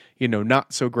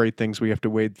 not so great things we have to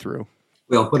wade through.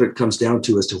 Well, what it comes down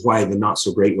to as to why the not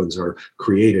so great ones are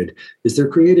created is they're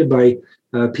created by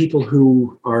people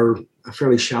who are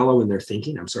fairly shallow in their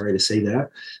thinking. I'm sorry to say that,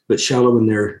 but shallow in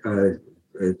their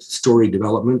story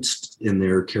developments, in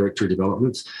their character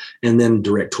developments, and then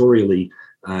directorially,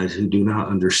 who do not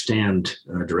understand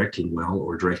directing well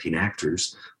or directing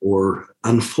actors, or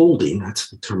unfolding, that's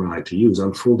the term I like to use,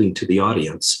 unfolding to the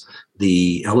audience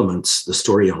the elements, the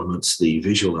story elements, the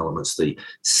visual elements, the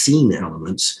scene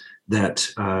elements that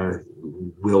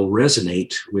will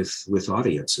resonate with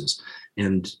audiences.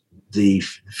 And the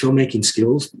filmmaking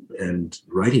skills and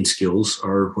writing skills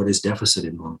are what is deficit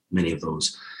in many of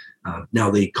those. Now,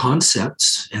 the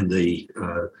concepts and the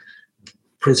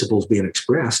principles being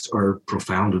expressed are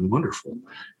profound and wonderful,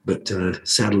 but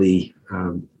sadly,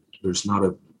 there's not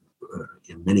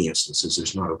in many instances,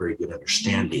 there's not a very good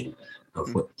understanding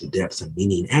of what the depth and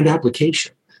meaning and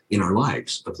application in our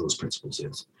lives of those principles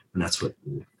is. And that's what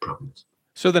the problem is.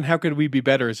 So then how could we be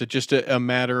better? Is it just a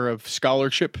matter of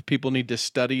scholarship? People need to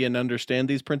study and understand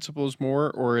these principles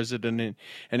more? Or is it an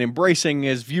embracing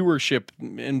as viewership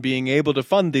and being able to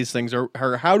fund these things? Or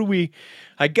how do we,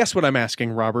 I guess what I'm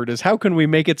asking, Robert, is how can we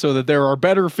make it so that there are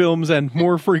better films and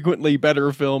more frequently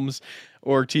better films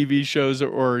or TV shows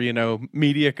or,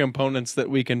 media components that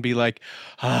we can be like,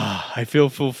 I feel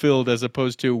fulfilled, as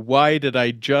opposed to, why did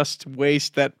I just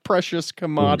waste that precious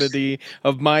commodity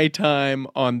of my time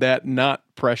on that not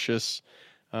precious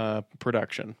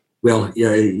production? Well,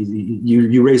 yeah,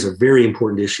 you raise a very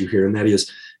important issue here, and that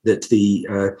is that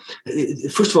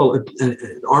first of all,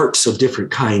 arts of different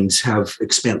kinds have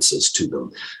expenses to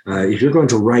them. If you're going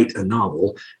to write a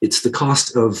novel, it's the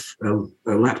cost of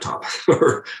a laptop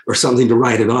or something to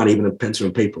write it on, even a pencil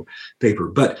and paper.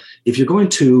 But if you're going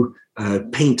to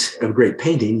paint a great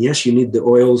painting, yes, you need the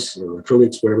oils or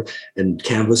acrylics, whatever, and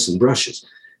canvas and brushes.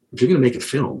 If you're going to make a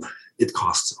film, it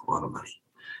costs a lot of money.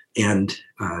 And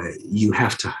you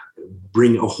have to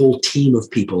bring a whole team of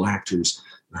people, actors,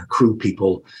 crew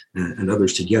people, and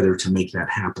others together to make that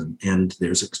happen. And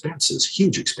there's expenses,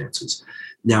 huge expenses.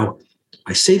 Now,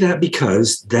 I say that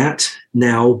because that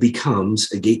now becomes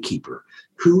a gatekeeper.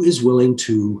 Who is willing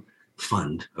to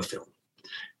fund a film?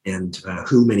 And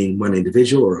who, meaning one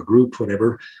individual or a group,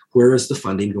 whatever, where is the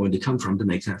funding going to come from to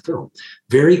make that film?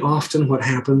 Very often what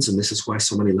happens, and this is why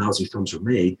so many lousy films are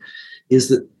made, is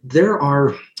that there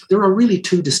are really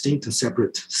two distinct and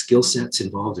separate skill sets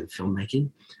involved in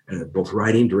filmmaking, both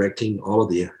writing, directing, all of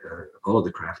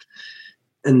the craft.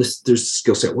 And there's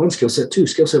skill set one, skill set two.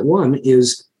 Skill set one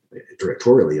is,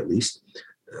 directorially at least,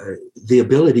 the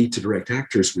ability to direct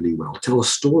actors really well, tell a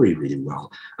story really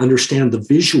well, understand the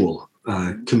visual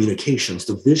communications,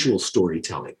 the visual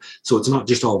storytelling. So it's not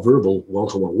just all verbal,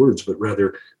 wall-to-wall words, but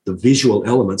rather the visual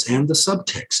elements and the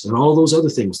subtext and all those other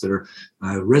things that are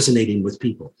resonating with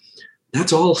people.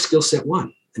 That's all skill set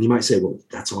one. And you might say, well,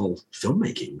 that's all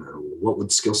filmmaking. What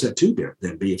would skill set two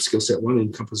then be if skill set one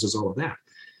encompasses all of that?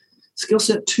 Skill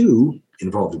set two,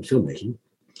 involved in filmmaking,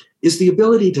 is the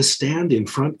ability to stand in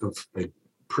front of a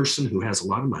person who has a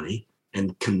lot of money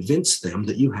and convince them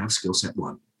that you have skill set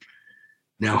one.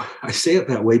 Now, I say it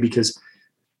that way because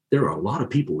there are a lot of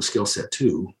people with skill set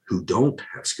two who don't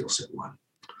have skill set one.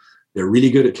 They're really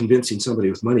good at convincing somebody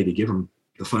with money to give them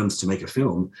the funds to make a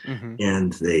film,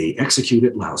 and they execute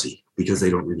it lousy because they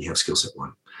don't really have skill set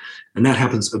one. And that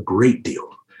happens a great deal.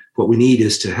 What we need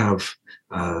is to have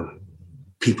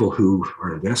people who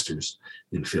are investors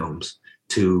in films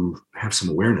to have some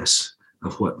awareness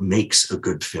of what makes a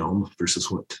good film versus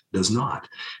what does not.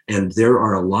 And there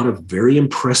are a lot of very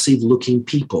impressive looking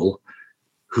people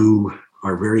who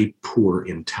are very poor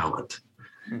in talent.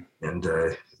 And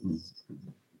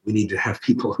we need to have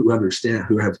people who understand,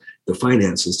 who have the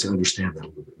finances to understand that a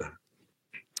little bit better.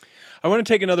 I want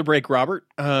to take another break, Robert.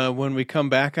 When we come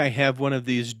back, I have one of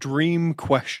these dream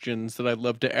questions that I'd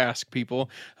love to ask people.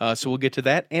 So we'll get to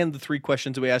that and the three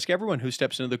questions that we ask everyone who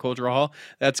steps into the Cultural Hall.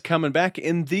 That's coming back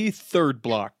in the third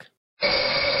block.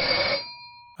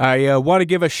 I want to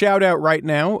give a shout out right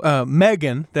now.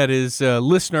 Megan, that is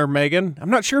listener Megan.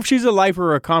 I'm not sure if she's a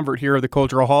lifer or a convert here at the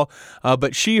Cultural Hall,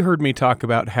 but she heard me talk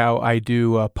about how I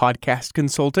do podcast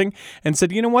consulting and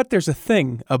said, you know what, there's a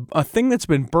thing that's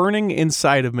been burning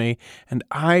inside of me, and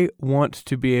I want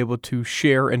to be able to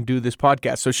share and do this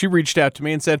podcast. So she reached out to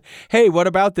me and said, hey, what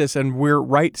about this? And we're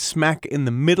right smack in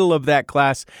the middle of that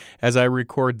class as I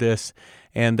record this.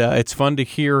 And it's fun to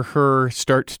hear her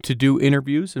start to do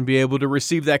interviews and be able to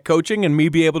receive that coaching, and me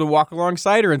be able to walk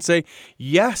alongside her and say,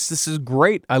 yes, this is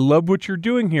great. I love what you're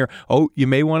doing here. Oh, you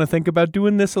may want to think about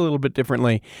doing this a little bit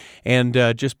differently. And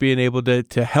just being able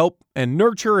to help and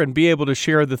nurture and be able to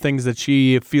share the things that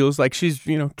she feels like she's,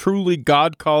 truly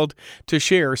God called to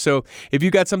share. So if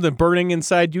you got something burning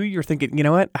inside you, you're thinking, you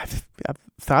know what, I've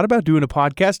thought about doing a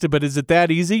podcast, but is it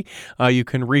that easy? You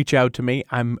can reach out to me.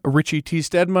 I'm Richie T.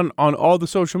 Stedman on all the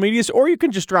social medias, or you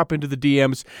can just drop into the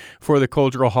DMs for the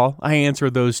Cultural Hall. I answer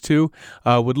those too.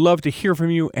 Would love to hear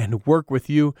from you and work with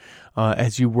you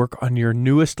as you work on your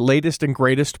newest, latest, and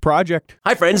greatest project.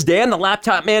 Hi friends, Dan the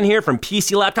Laptop Man here from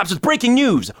PC Laptops with breaking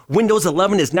news. Windows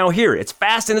 11 is now here. It's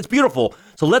fast and it's beautiful.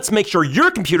 So let's make sure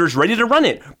your computer's ready to run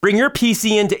it. Bring your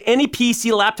PC into any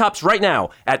PC Laptops right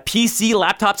now at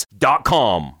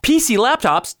PCLaptops.com.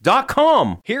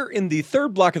 PCLaptops.com. Here in the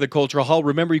third block of the Cultural Hall,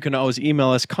 remember you can always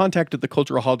email us,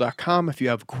 contact@theculturalhall.com if you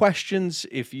have questions,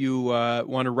 if you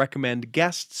want to recommend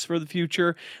guests for the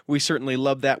future. We certainly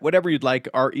love that. Whatever you'd like,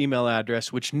 our email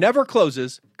address, which never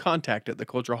closes,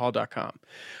 contact@theculturalhall.com.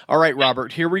 All right,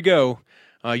 Robert, here we go.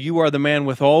 You are the man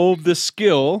with all the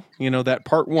skill, that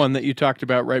part one that you talked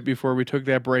about right before we took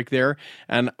that break there.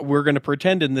 And we're going to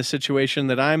pretend in this situation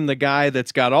that I'm the guy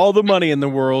that's got all the money in the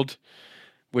world,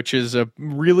 which is a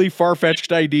really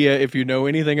far-fetched idea if you know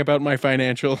anything about my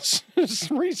financial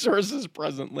resources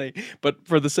presently. But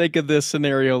for the sake of this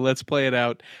scenario, let's play it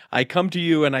out. I come to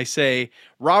you and I say,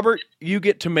 Robert, you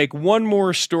get to make one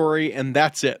more story and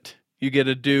that's it. You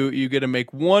get to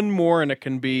make one more, and it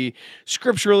can be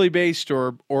scripturally based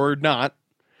or not.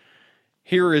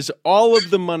 Here is all of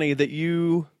the money that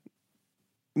you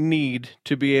need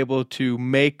to be able to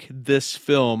make this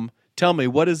film. Tell me,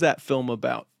 what is that film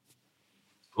about?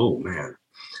 Oh, man.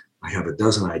 I have a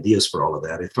dozen ideas for all of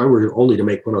that. If I were only to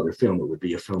make one other film, it would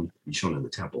be a film to be shown in the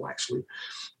temple, actually.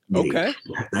 Maybe. Okay.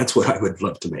 That's what I would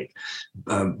love to make.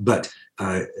 But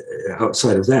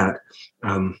outside of that,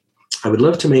 I would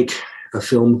love to make a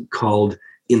film called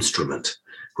Instrument,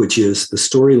 which is the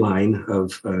storyline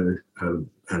of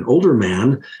an older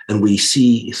man, and we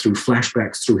see through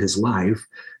flashbacks through his life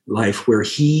where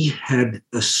he had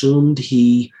assumed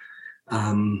he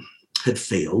had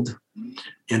failed,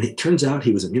 and it turns out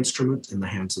he was an instrument in the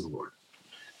hands of the Lord.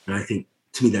 And I think,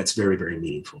 to me, that's very, very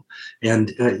meaningful.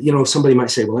 And, somebody might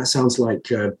say, well, that sounds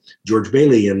like George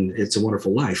Bailey and It's a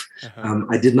Wonderful Life. Uh-huh.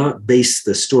 I did not base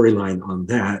the storyline on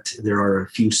that. There are a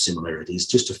few similarities,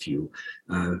 just a few.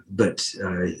 But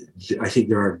I think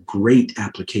there are great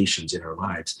applications in our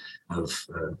lives of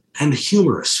and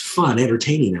humorous, fun,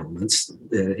 entertaining elements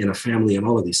in a family and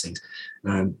all of these things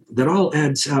that all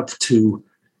adds up to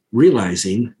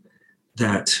realizing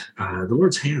that the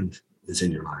Lord's hand is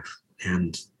in your life,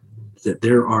 and that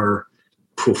there are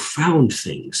profound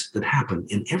things that happen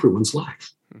in everyone's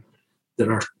life that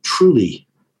are truly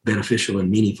beneficial and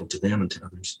meaningful to them and to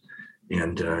others.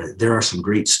 And there are some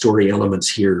great story elements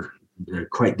here,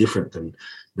 quite different than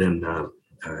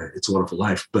It's a Wonderful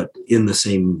Life, but in the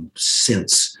same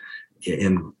sense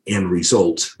and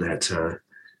result that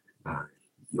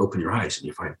you open your eyes and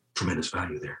you find tremendous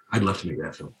value there. I'd love to make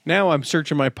that film. Now I'm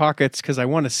searching my pockets because I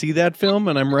want to see that film,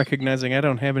 and I'm recognizing I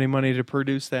don't have any money to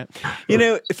produce that.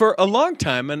 For a long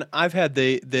time, and I've had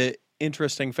the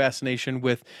interesting fascination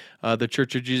with the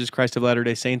Church of Jesus Christ of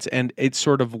Latter-day Saints and its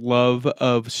sort of love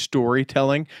of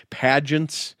storytelling,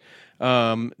 pageants,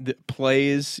 the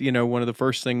plays. One of the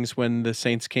first things when the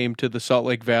Saints came to the Salt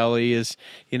Lake Valley is,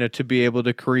 to be able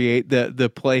to create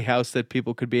the playhouse that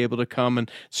people could be able to come and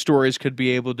stories could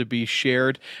be able to be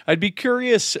shared. I'd be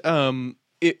curious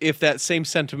if that same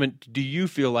sentiment, do you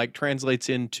feel like, translates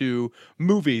into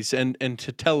movies and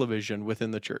to television within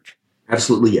the church?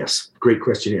 Absolutely, yes. Great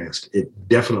question you asked. It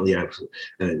definitely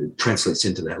translates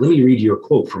into that. Let me read you a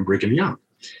quote from Brigham Young.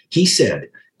 He said,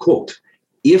 quote,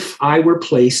 "If I were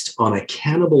placed on a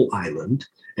cannibal island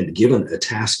and given a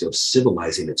task of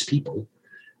civilizing its people,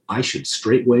 I should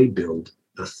straightway build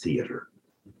a theater."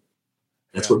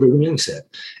 That's what Brigham Young said.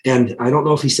 And I don't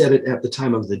know if he said it at the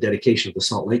time of the dedication of the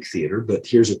Salt Lake Theater, but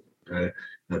here's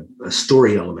a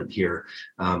story element here.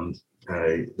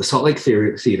 The Salt Lake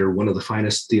Theater, one of the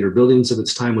finest theater buildings of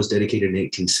its time, was dedicated in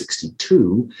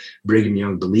 1862. Brigham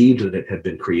Young believed that it had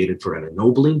been created for an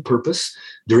ennobling purpose.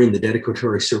 During the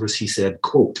dedicatory service, he said,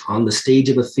 quote, "On the stage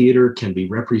of a theater can be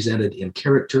represented in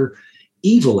character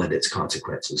evil and its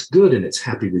consequences, good and its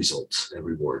happy results and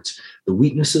rewards, the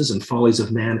weaknesses and follies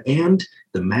of man, and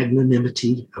the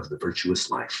magnanimity of the virtuous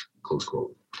life," close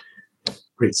quote.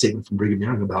 Great statement from Brigham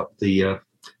Young about the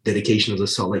dedication of the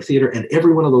Salt Lake Theater, and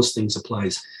every one of those things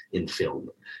applies in film.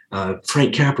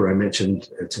 Frank Capra, I mentioned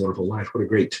It's a Wonderful Life. What a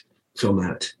great film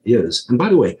that is. And by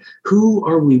the way, who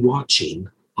are we watching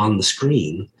on the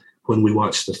screen when we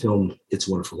watch the film It's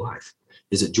a Wonderful Life?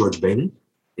 Is it George Bailey?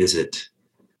 Is it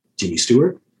Jimmy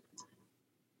Stewart?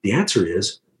 The answer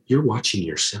is you're watching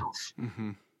yourself.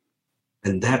 Mm-hmm.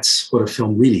 And that's what a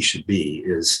film really should be,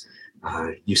 is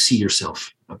you see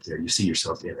yourself up there. You see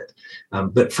yourself in it.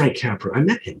 But Frank Capra, I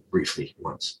met him briefly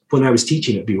once. When I was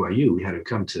teaching at BYU, we had him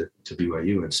come to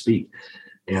BYU and speak.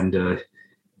 And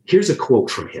here's a quote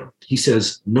from him. He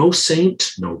says, "No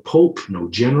saint, no pope, no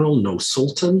general, no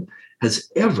sultan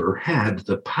has ever had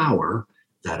the power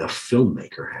that a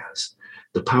filmmaker has.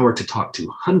 The power to talk to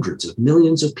hundreds of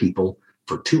millions of people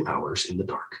for 2 hours in the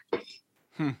dark."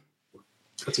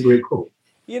 That's a great quote.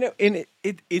 And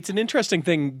it's an interesting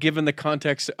thing, given the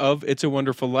context of It's a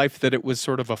Wonderful Life, that it was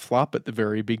sort of a flop at the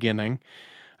very beginning,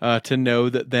 to know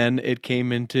that then it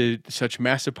came into such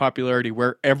massive popularity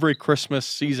where every Christmas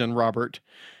season, Robert,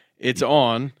 it's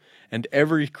on, and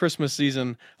every Christmas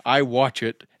season I watch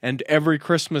it, and every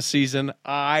Christmas season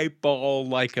I bawl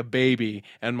like a baby.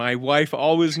 And my wife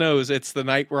always knows it's the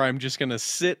night where I'm just going to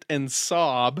sit and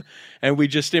sob, and we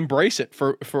just embrace it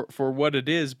for what it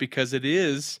is, because it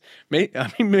is.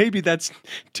 Maybe that's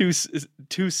too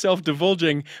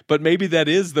self-divulging, but maybe that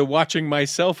is the watching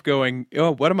myself going,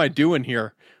 "Oh, what am I doing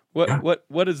here?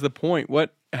 What is the point?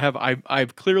 What have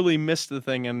I've clearly missed the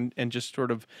thing," and just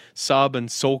sort of sob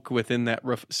and sulk within that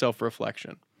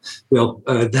self-reflection. Well,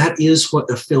 that is what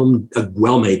a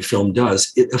well-made film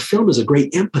does. A film is a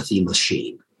great empathy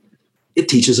machine. It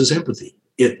teaches us empathy.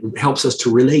 It helps us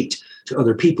to relate to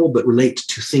other people, but relate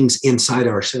to things inside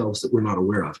ourselves that we're not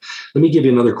aware of. Let me give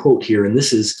you another quote here, and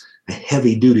this is a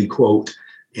heavy-duty quote.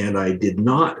 And I did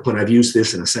not, when I've used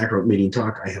this in a sacrament meeting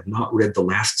talk, I have not read the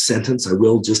last sentence. I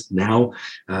will just now,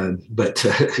 but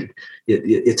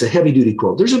it's a heavy-duty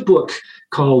quote. There's a book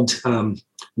called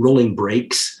Rolling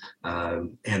Breaks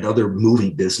and Other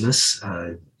Movie Business,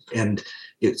 and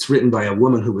it's written by a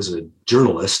woman who was a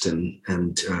journalist,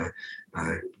 and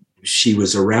she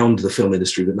was around the film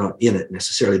industry, but not in it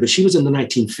necessarily. But she was in the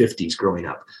 1950s growing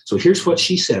up. So here's what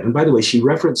she said. And by the way, she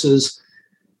references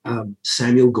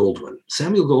Samuel Goldwyn.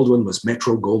 Samuel Goldwyn was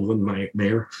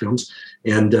Metro-Goldwyn-Mayer Films,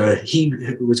 and he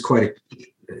was quite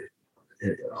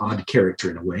an odd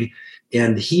character in a way.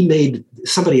 And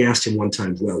somebody asked him one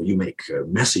time, "Well, you make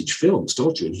message films,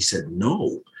 don't you?" And he said,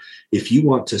 "No. If you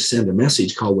want to send a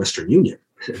message, call Western Union,"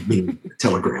 meaning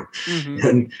telegram.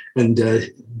 Mm-hmm.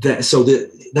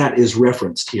 That is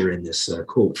referenced here in this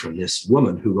quote from this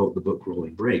woman who wrote the book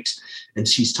Rolling Breaks. And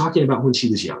she's talking about when she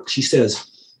was young. She says,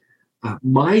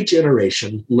 "My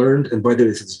generation learned," and by the way,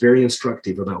 this is very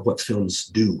instructive about what films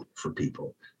do for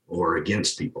people or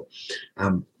against people.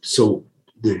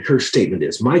 Her statement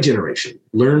is, "My generation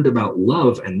learned about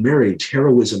love and marriage,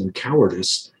 heroism and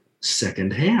cowardice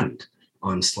secondhand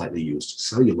on slightly used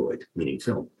celluloid," meaning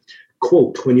film.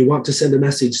 Quote, "When you want to send a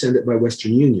message, send it by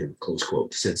Western Union," close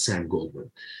quote, said Sam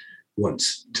Goldwyn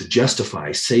once to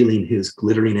justify sailing his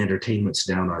glittering entertainments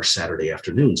down our Saturday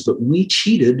afternoons. But we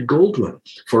cheated Goldwyn.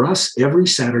 For us, every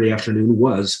Saturday afternoon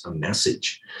was a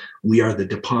message. We are the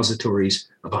depositories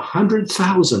of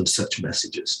 100,000 such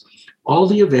messages. All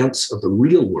the events of the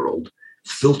real world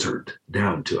filtered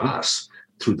down to us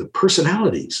through the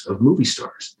personalities of movie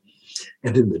stars.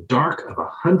 And in the dark of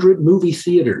 100 movie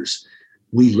theaters,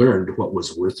 we learned what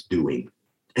was worth doing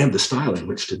and the style in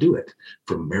which to do it.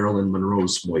 From Marilyn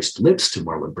Monroe's moist lips to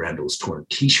Marlon Brando's torn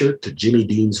t-shirt to Jimmy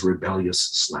Dean's rebellious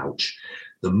slouch.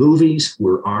 The movies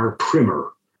were our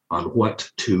primer on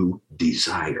what to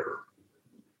desire.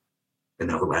 And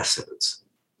now the last sentence.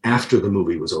 After the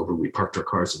movie was over, we parked our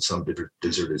cars in some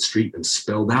deserted street and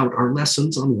spelled out our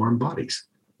lessons on warm bodies.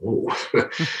 Whoa.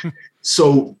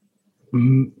 So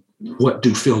what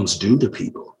do films do to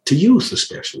people? To youth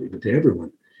especially, but to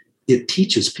everyone. It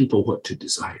teaches people what to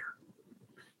desire.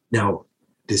 Now,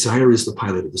 desire is the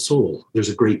pilot of the soul. There's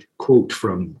a great quote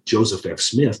from Joseph F.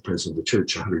 Smith, president of the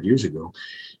church 100 years ago.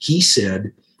 He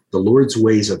said, "The Lord's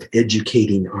ways of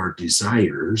educating our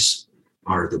desires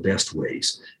are the best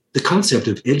ways." The concept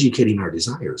of educating our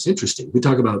desires, interesting. We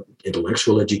talk about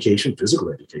intellectual education, physical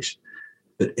education,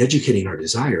 but educating our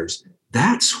desires,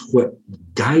 that's what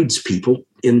guides people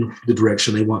in the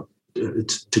direction they want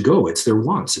to go. It's their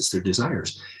wants, it's their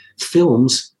desires.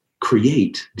 Films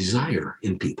create desire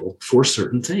in people for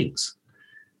certain things.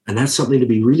 And that's something to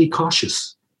be really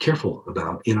careful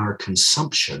about in our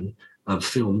consumption of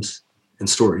films and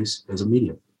stories as a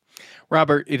medium.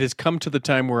 Robert, it has come to the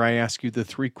time where I ask you the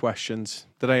three questions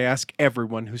that I ask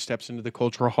everyone who steps into the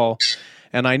Cultural Hall.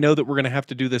 And I know that we're going to have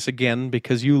to do this again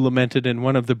because you lamented in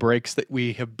one of the breaks that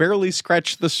we have barely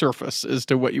scratched the surface as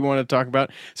to what you want to talk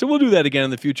about. So we'll do that again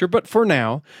in the future. But for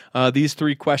now, these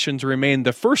three questions remain.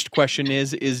 The first question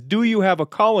is do you have a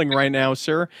calling right now,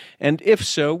 sir? And if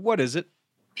so, what is it?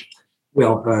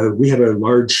 Well, we have a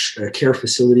large care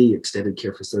facility, extended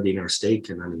care facility in our stake,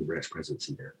 and I'm in the branch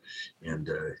presidency there. And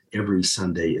every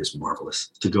Sunday is marvelous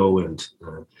to go and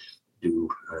do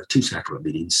 2 sacrament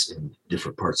meetings in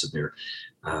different parts of there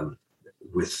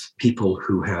with people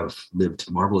who have lived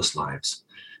marvelous lives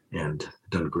and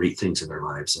done great things in their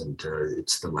lives. And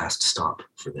it's the last stop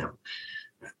for them.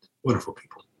 Wonderful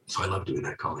people. So I love doing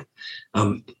that calling.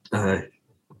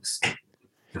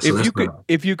 So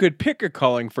if you could pick a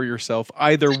calling for yourself,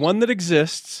 either one that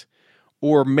exists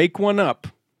or make one up,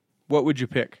 what would you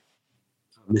pick?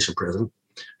 Mission president.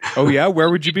 Oh yeah, where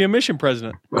would you be a mission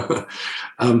president?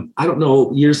 I don't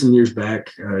know. Years and years back,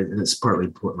 and it's partly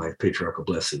what my patriarchal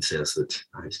blessing says that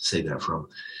I say that from.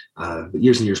 But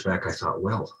years and years back, I thought,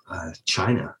 well,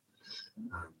 China,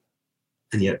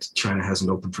 and yet China hasn't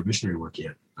opened for missionary work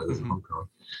yet, other than Hong Kong.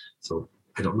 So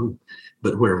I don't know,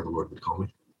 but wherever the Lord would call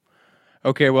me.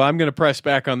 Okay, well, I'm going to press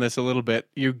back on this a little bit.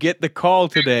 You get the call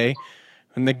today,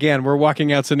 and again, we're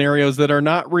walking out scenarios that are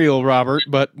not real, Robert,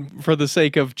 but for the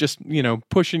sake of just,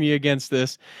 pushing you against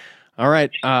this. All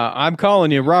right, I'm calling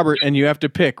you, Robert, and you have to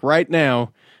pick right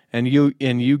now, and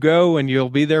you go, and you'll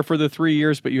be there for the 3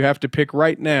 years, but you have to pick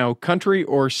right now, country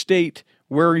or state.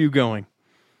 Where are you going?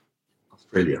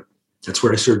 Australia. That's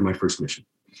where I served my first mission.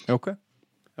 Okay.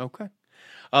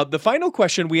 The final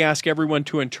question, we ask everyone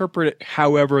to interpret it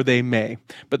however they may.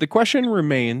 But the question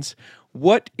remains,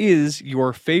 what is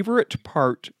your favorite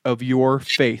part of your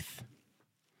faith?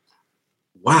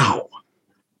 Wow.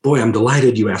 Boy, I'm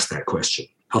delighted you asked that question.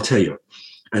 I'll tell you.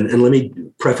 And let me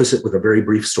preface it with a very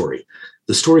brief story.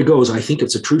 The story goes, I think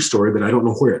it's a true story, but I don't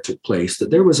know where it took place,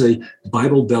 that there was a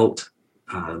Bible Belt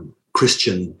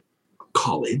Christian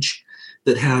college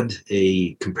that had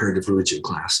a comparative religion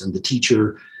class, and the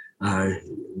teacher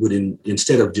would,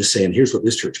 instead of just saying, here's what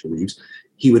this church believes,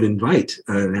 he would invite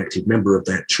an active member of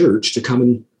that church to come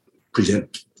and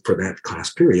present for that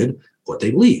class period what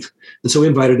they believe. And so he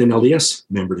invited an LDS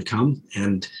member to come,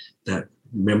 and that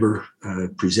member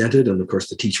presented. And of course,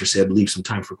 the teacher said, leave some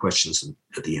time for questions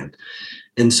at the end.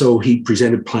 And so he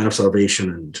presented plan of salvation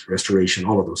and restoration,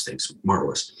 all of those things,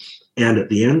 marvelous. And at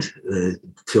the end,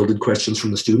 fielded questions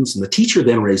from the students. And the teacher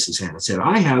then raised his hand and said,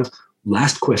 I have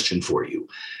last question for you.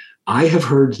 I have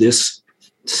heard this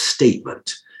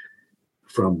statement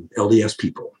from LDS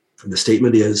people. And the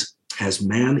statement is, as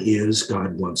man is,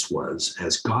 God once was.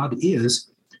 As God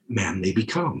is, man may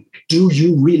become. Do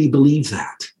you really believe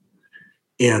that?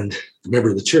 And the member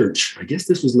of the church, I guess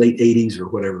this was late 80s or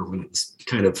whatever, when it was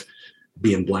kind of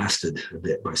being blasted a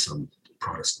bit by some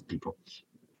Protestant people.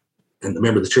 And the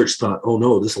member of the church thought, oh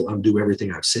no, this will undo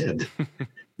everything I've said.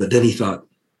 But then he thought,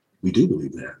 we do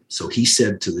believe that. So he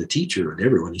said to the teacher and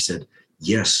everyone, he said,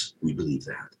 yes, we believe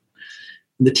that.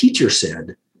 And the teacher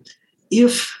said,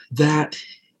 if that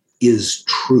is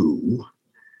true,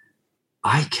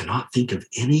 I cannot think of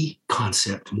any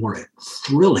concept more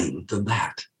thrilling than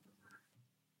that.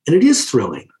 And it is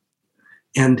thrilling,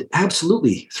 and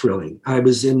absolutely thrilling. I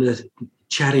was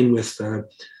chatting with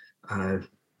a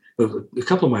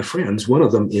couple of my friends. One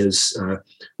of them is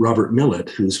Robert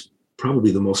Millett, who's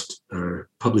probably the most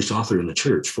published author in the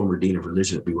church, former dean of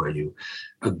religion at BYU,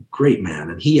 a great man.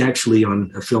 And he actually,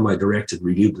 on a film I directed,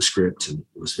 reviewed the script and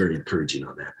was very encouraging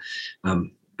on that.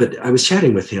 But I was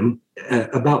chatting with him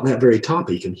about that very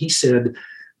topic, and he said,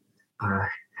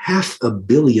 500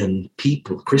 million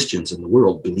people, Christians in the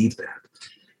world, believe that.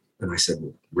 And I said,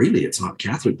 well, really, it's not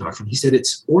Catholic doctrine. He said,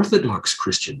 it's Orthodox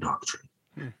Christian doctrine.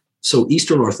 So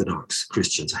Eastern Orthodox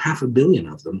Christians, 500 million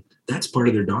of them, that's part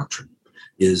of their doctrine,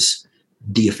 is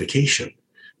deification,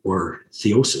 or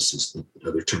theosis is the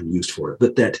other term used for it.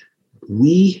 But that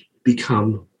we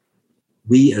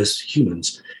as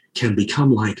humans can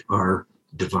become like our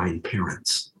divine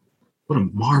parents. What a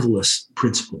marvelous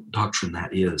principle, doctrine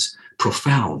that is,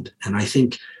 profound. And I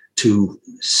think to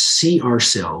see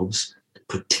ourselves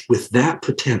with that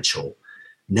potential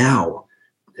now,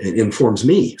 it informs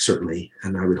me certainly,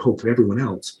 and I would hope everyone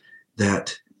else,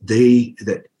 that the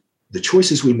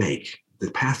choices we make,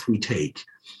 the path we take,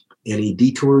 any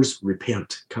detours,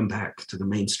 repent, come back to the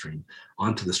mainstream,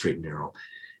 onto the straight and narrow.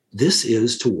 This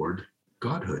is toward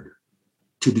godhood,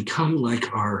 to become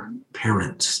like our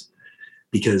parents,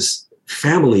 because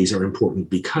families are important,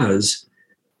 because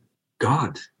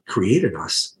God created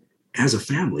us as a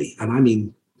family. And I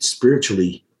mean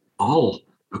spiritually all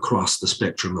across the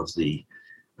spectrum of the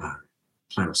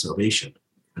plan of salvation,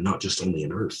 and not just only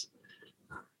in earth.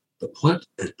 But what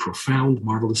a profound,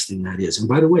 marvelous thing that is. And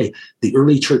by the way, the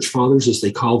early church fathers, as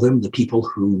they call them, the people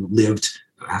who lived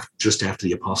just after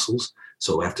the apostles,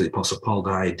 so after the apostle Paul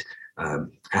died,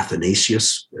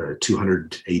 Athanasius,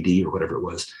 200 AD or whatever it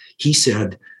was, he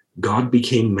said, God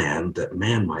became man that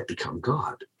man might become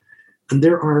God. And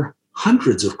there are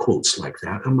hundreds of quotes like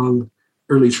that among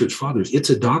early church fathers. It's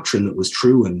a doctrine that was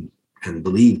true and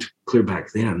believed clear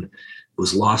back then. It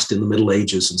was lost in the Middle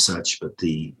Ages and such, but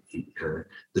the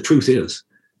truth is,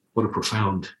 what a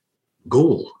profound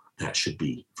goal that should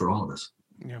be for all of us.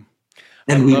 Yeah.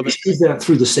 And we receive that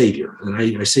through the Savior. And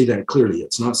I say that clearly.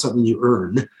 It's not something you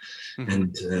earn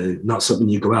and not something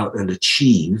you go out and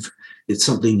achieve. It's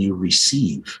something you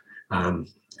receive.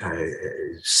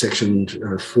 Section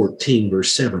 14,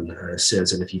 verse 7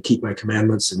 says, and if you keep my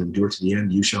commandments and endure to the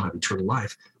end, you shall have eternal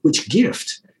life, which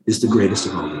gift is the greatest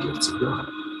of all the gifts of God.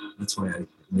 That's why I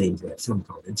named that film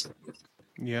called Inside Gift.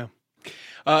 Yeah.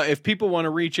 If people want to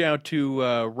reach out to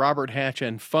Robert Hatch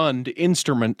and fund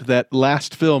Instrument, that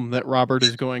last film that Robert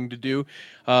is going to do,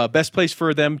 best place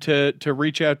for them to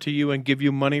reach out to you and give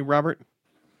you money, Robert?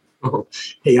 Oh,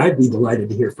 hey, I'd be delighted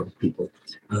to hear from people.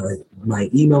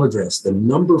 My email address, the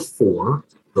number 4,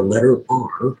 the letter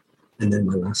R, and then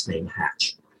my last name,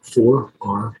 Hatch,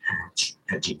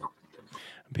 4rhatch@gmail.com.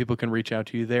 People can reach out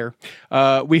to you there.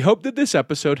 We hope that this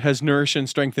episode has nourished and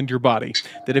strengthened your body,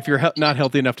 that if you're not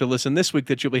healthy enough to listen this week,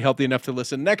 that you'll be healthy enough to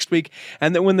listen next week,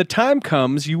 and that when the time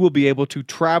comes, you will be able to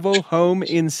travel home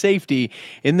in safety.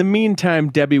 In the meantime,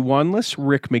 Debbie Wanless,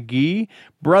 Rick McGee,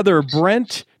 Brother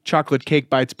Brent, Chocolate Cake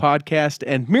Bites Podcast,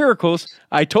 and Miracles,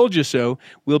 I Told You So,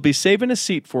 will be saving a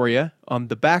seat for you on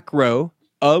the back row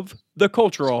of the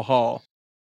Cultural Hall.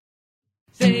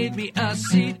 Save me a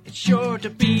seat, it's sure to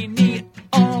be neat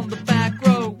on the back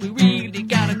row. We really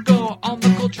gotta go on the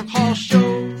Cultural Hall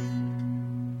show.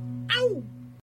 Ow!